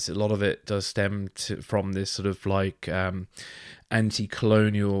highlights a lot of it does stem from this sort of like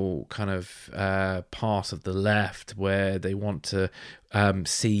anti-colonial kind of part of the left, where they want to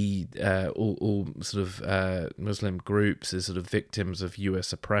see all sort of Muslim groups as sort of victims of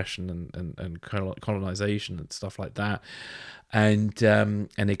US oppression and colonization and stuff like that, and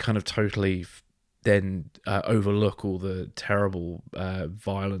they kind of totally then overlook all the terrible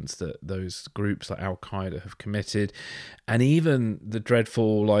violence that those groups like Al-Qaeda have committed, and even the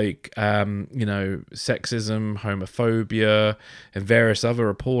dreadful sexism, homophobia, and various other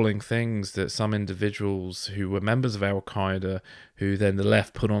appalling things that some individuals who were members of Al-Qaeda, who then the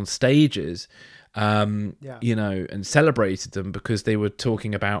left put on stages, and celebrated them because they were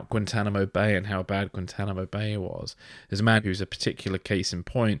talking about Guantanamo Bay and how bad Guantanamo Bay was. There's a man who's a particular case in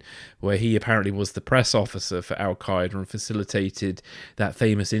point where he apparently was the press officer for Al-Qaeda and facilitated that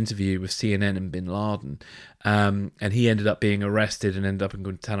famous interview with CNN and Bin Laden. And he ended up being arrested and ended up in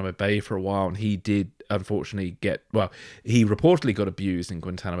Guantanamo Bay for a while, and he did unfortunately he reportedly got abused in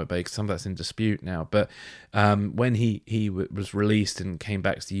Guantanamo Bay, because some of that's in dispute now, but when he was released and came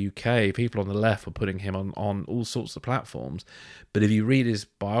back to the UK, people on the left were putting him on all sorts of platforms. But if you read his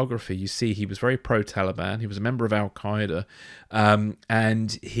biography, you see he was very pro-Taliban, he was a member of Al-Qaeda,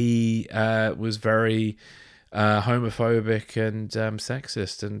 and he was very homophobic and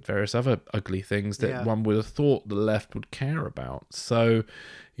sexist and various other ugly things that one would have thought the left would care about. So,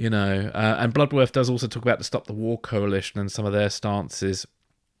 and Bloodworth does also talk about the Stop the War Coalition and some of their stances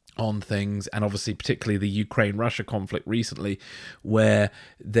on things, and obviously particularly the Ukraine-Russia conflict recently, where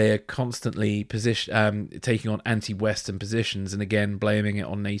they're constantly taking on anti-Western positions, and again blaming it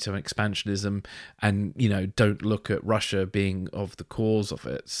on NATO expansionism, and don't look at Russia being of the cause of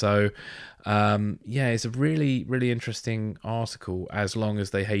it. So it's a really, really interesting article. As long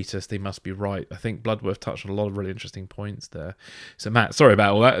as they hate us, they must be right. I think Bloodworth touched on a lot of really interesting points there. So Matt, sorry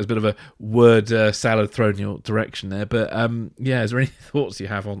about all that. There's a bit of a word salad thrown in your direction there, but is there any thoughts you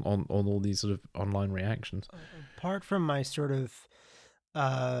have on all these sort of online reactions? Apart from my sort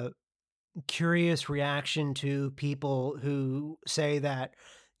of curious reaction to people who say that,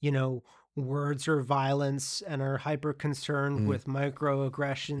 words are violence and are hyper concerned with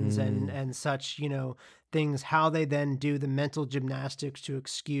microaggressions and such, things, how they then do the mental gymnastics to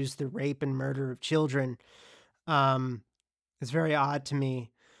excuse the rape and murder of children, is very odd to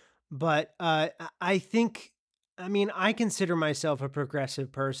me. But I think, I consider myself a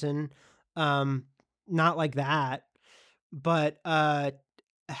progressive person, not like that, but I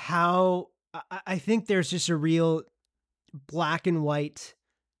think there's just a real black and white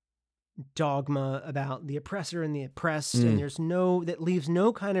dogma about the oppressor and the oppressed, and that leaves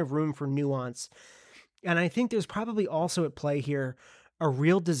no kind of room for nuance. And I think there's probably also at play here a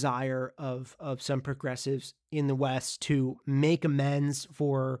real desire of some progressives in the West to make amends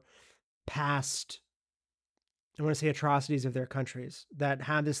for past, I want to say, atrocities of their countries that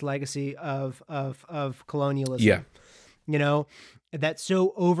have this legacy of colonialism. That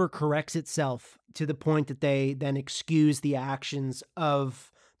so overcorrects itself to the point that they then excuse the actions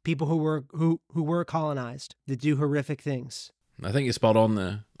of people who were colonized, that do horrific things. I think you're spot on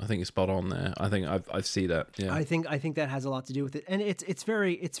there. I think I see that. Yeah. I think that has a lot to do with it, and it's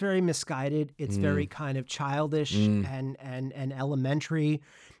very misguided. It's very kind of childish and elementary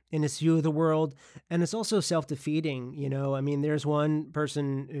in its view of the world, and it's also self-defeating. There's one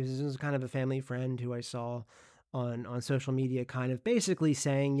person who's kind of a family friend who I saw on social media, kind of basically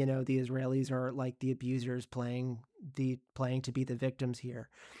saying, the Israelis are like the abusers playing to be the victims here.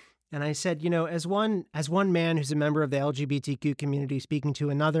 And I said, as one man who's a member of the LGBTQ community speaking to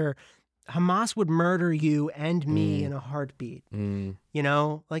another, Hamas would murder you and me in a heartbeat.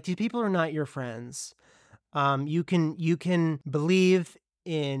 Like, these people are not your friends. You can believe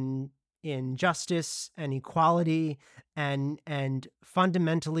in justice and equality and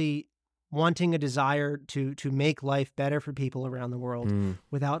fundamentally wanting a desire to make life better for people around the world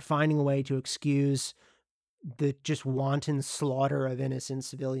without finding a way to excuse the just wanton slaughter of innocent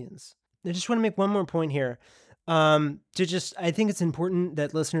civilians. I just want to make one more point here. I think it's important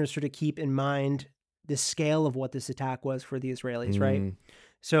that listeners sort of keep in mind the scale of what this attack was for the Israelis, right?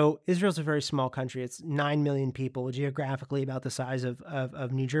 So Israel's a very small country. It's 9 million people, geographically about the size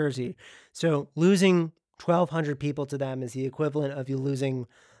of New Jersey. So losing 1,200 people to them is the equivalent of you losing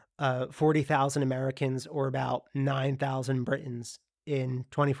 40,000 Americans or about 9,000 Britons in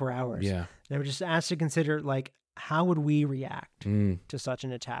 24 hours. Yeah. They were just asked to consider, like, how would we react to such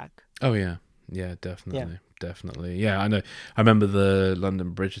an attack? Oh, yeah. Yeah, definitely. Definitely. Yeah, I know. I remember the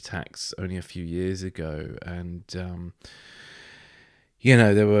London Bridge attacks only a few years ago, and,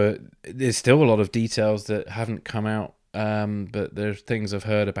 there's still a lot of details that haven't come out, but there's things I've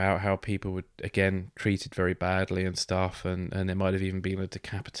heard about how people were, again, treated very badly and stuff, and there might have even been a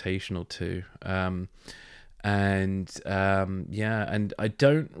decapitation or two. And I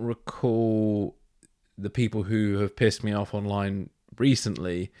don't recall the people who have pissed me off online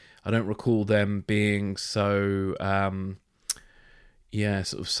recently. I don't recall them being so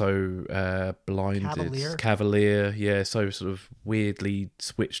blinded, cavalier, so sort of weirdly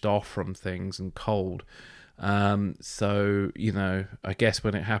switched off from things and cold. So I guess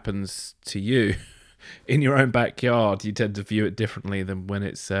when it happens to you in your own backyard, you tend to view it differently than when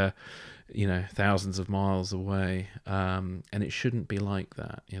it's thousands of miles away, and it shouldn't be like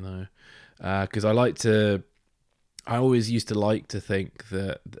that, because I always used to like to think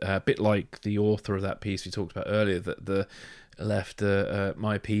that, a bit like the author of that piece we talked about earlier, that the left are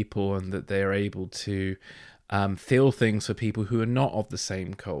my people, and that they're able to feel things for people who are not of the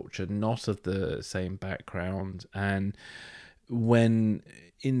same culture, not of the same background. And when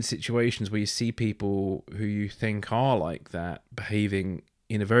in situations where you see people who you think are like that behaving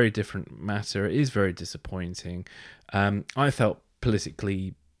in a very different matter, it is very disappointing. I felt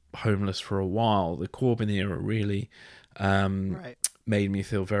politically homeless for a while. The Corbyn era really made me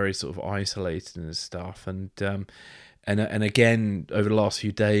feel very sort of isolated and stuff. And again, over the last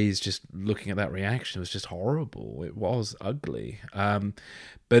few days, just looking at that reaction was just horrible. It was ugly.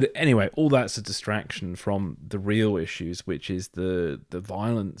 But anyway, all that's a distraction from the real issues, which is the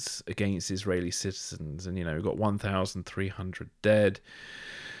violence against Israeli citizens. And, we've got 1,300 dead,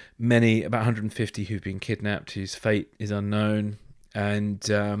 about 150 who've been kidnapped, whose fate is unknown.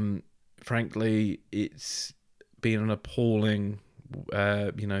 And frankly, it's been an appalling,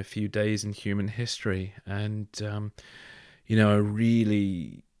 few days in human history. And, I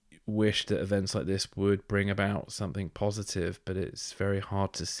really wish that events like this would bring about something positive, but it's very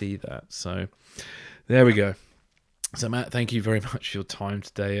hard to see that. So there we go. So Matt, thank you very much for your time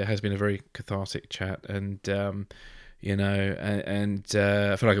today. It has been a very cathartic chat, and I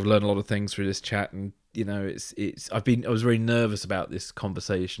feel like I've learned a lot of things through this chat. And I was very nervous about this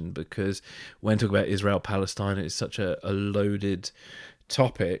conversation, because when talking about Israel-Palestine, it's such a loaded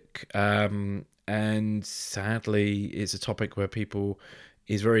topic, and sadly it's a topic where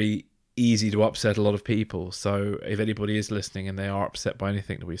it's very easy to upset a lot of people. So if anybody is listening and they are upset by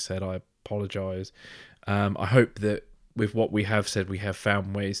anything that we've said, I apologize. I hope that with what we have said, we have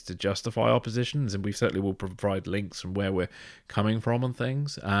found ways to justify our positions, and we certainly will provide links from where we're coming from on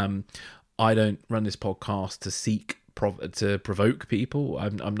things. I don't run this podcast to seek to provoke people.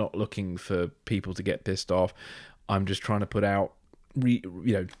 I'm not looking for people to get pissed off. I'm just trying to put out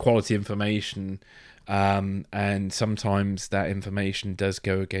quality information, and sometimes that information does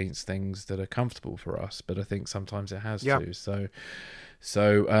go against things that are comfortable for us, but I think sometimes it has to. So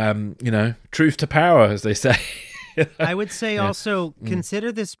truth to power, as they say. I would say also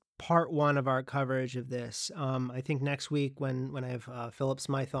consider this part one of our coverage of this. I think next week when I have Philip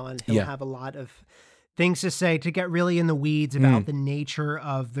Smythe on, he'll have a lot of things to say to get really in the weeds about the nature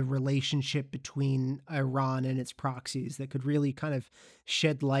of the relationship between Iran and its proxies that could really kind of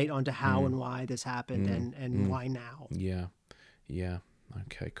shed light onto how and why this happened and why now. Yeah.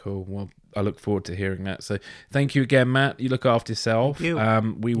 Okay, cool. Well, I look forward to hearing that. So thank you again, Matt. You look after yourself. Thank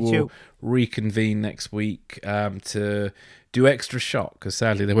you. We will reconvene next week to do extra shot, because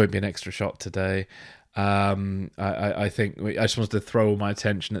sadly there won't be an extra shot today. I think I just wanted to throw all my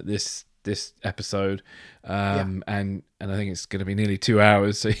attention at this episode, and I think it's going to be nearly 2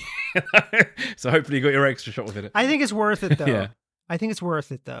 hours. So, so hopefully you got your extra shot within it. I think it's worth it, though. I think it's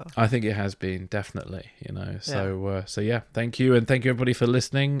worth it, though. I think it has been, definitely, So, thank you. And thank you, everybody, for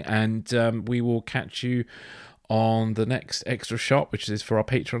listening. And we will catch you on the next Extra Shot, which is for our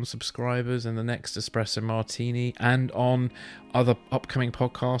Patreon subscribers, and the next Espresso Martini, and on other upcoming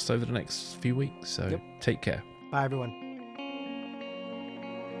podcasts over the next few weeks. So take care. Bye, everyone.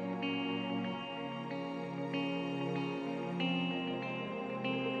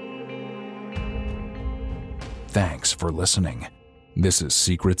 Thanks for listening. This is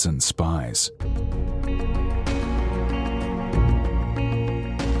Secrets and Spies.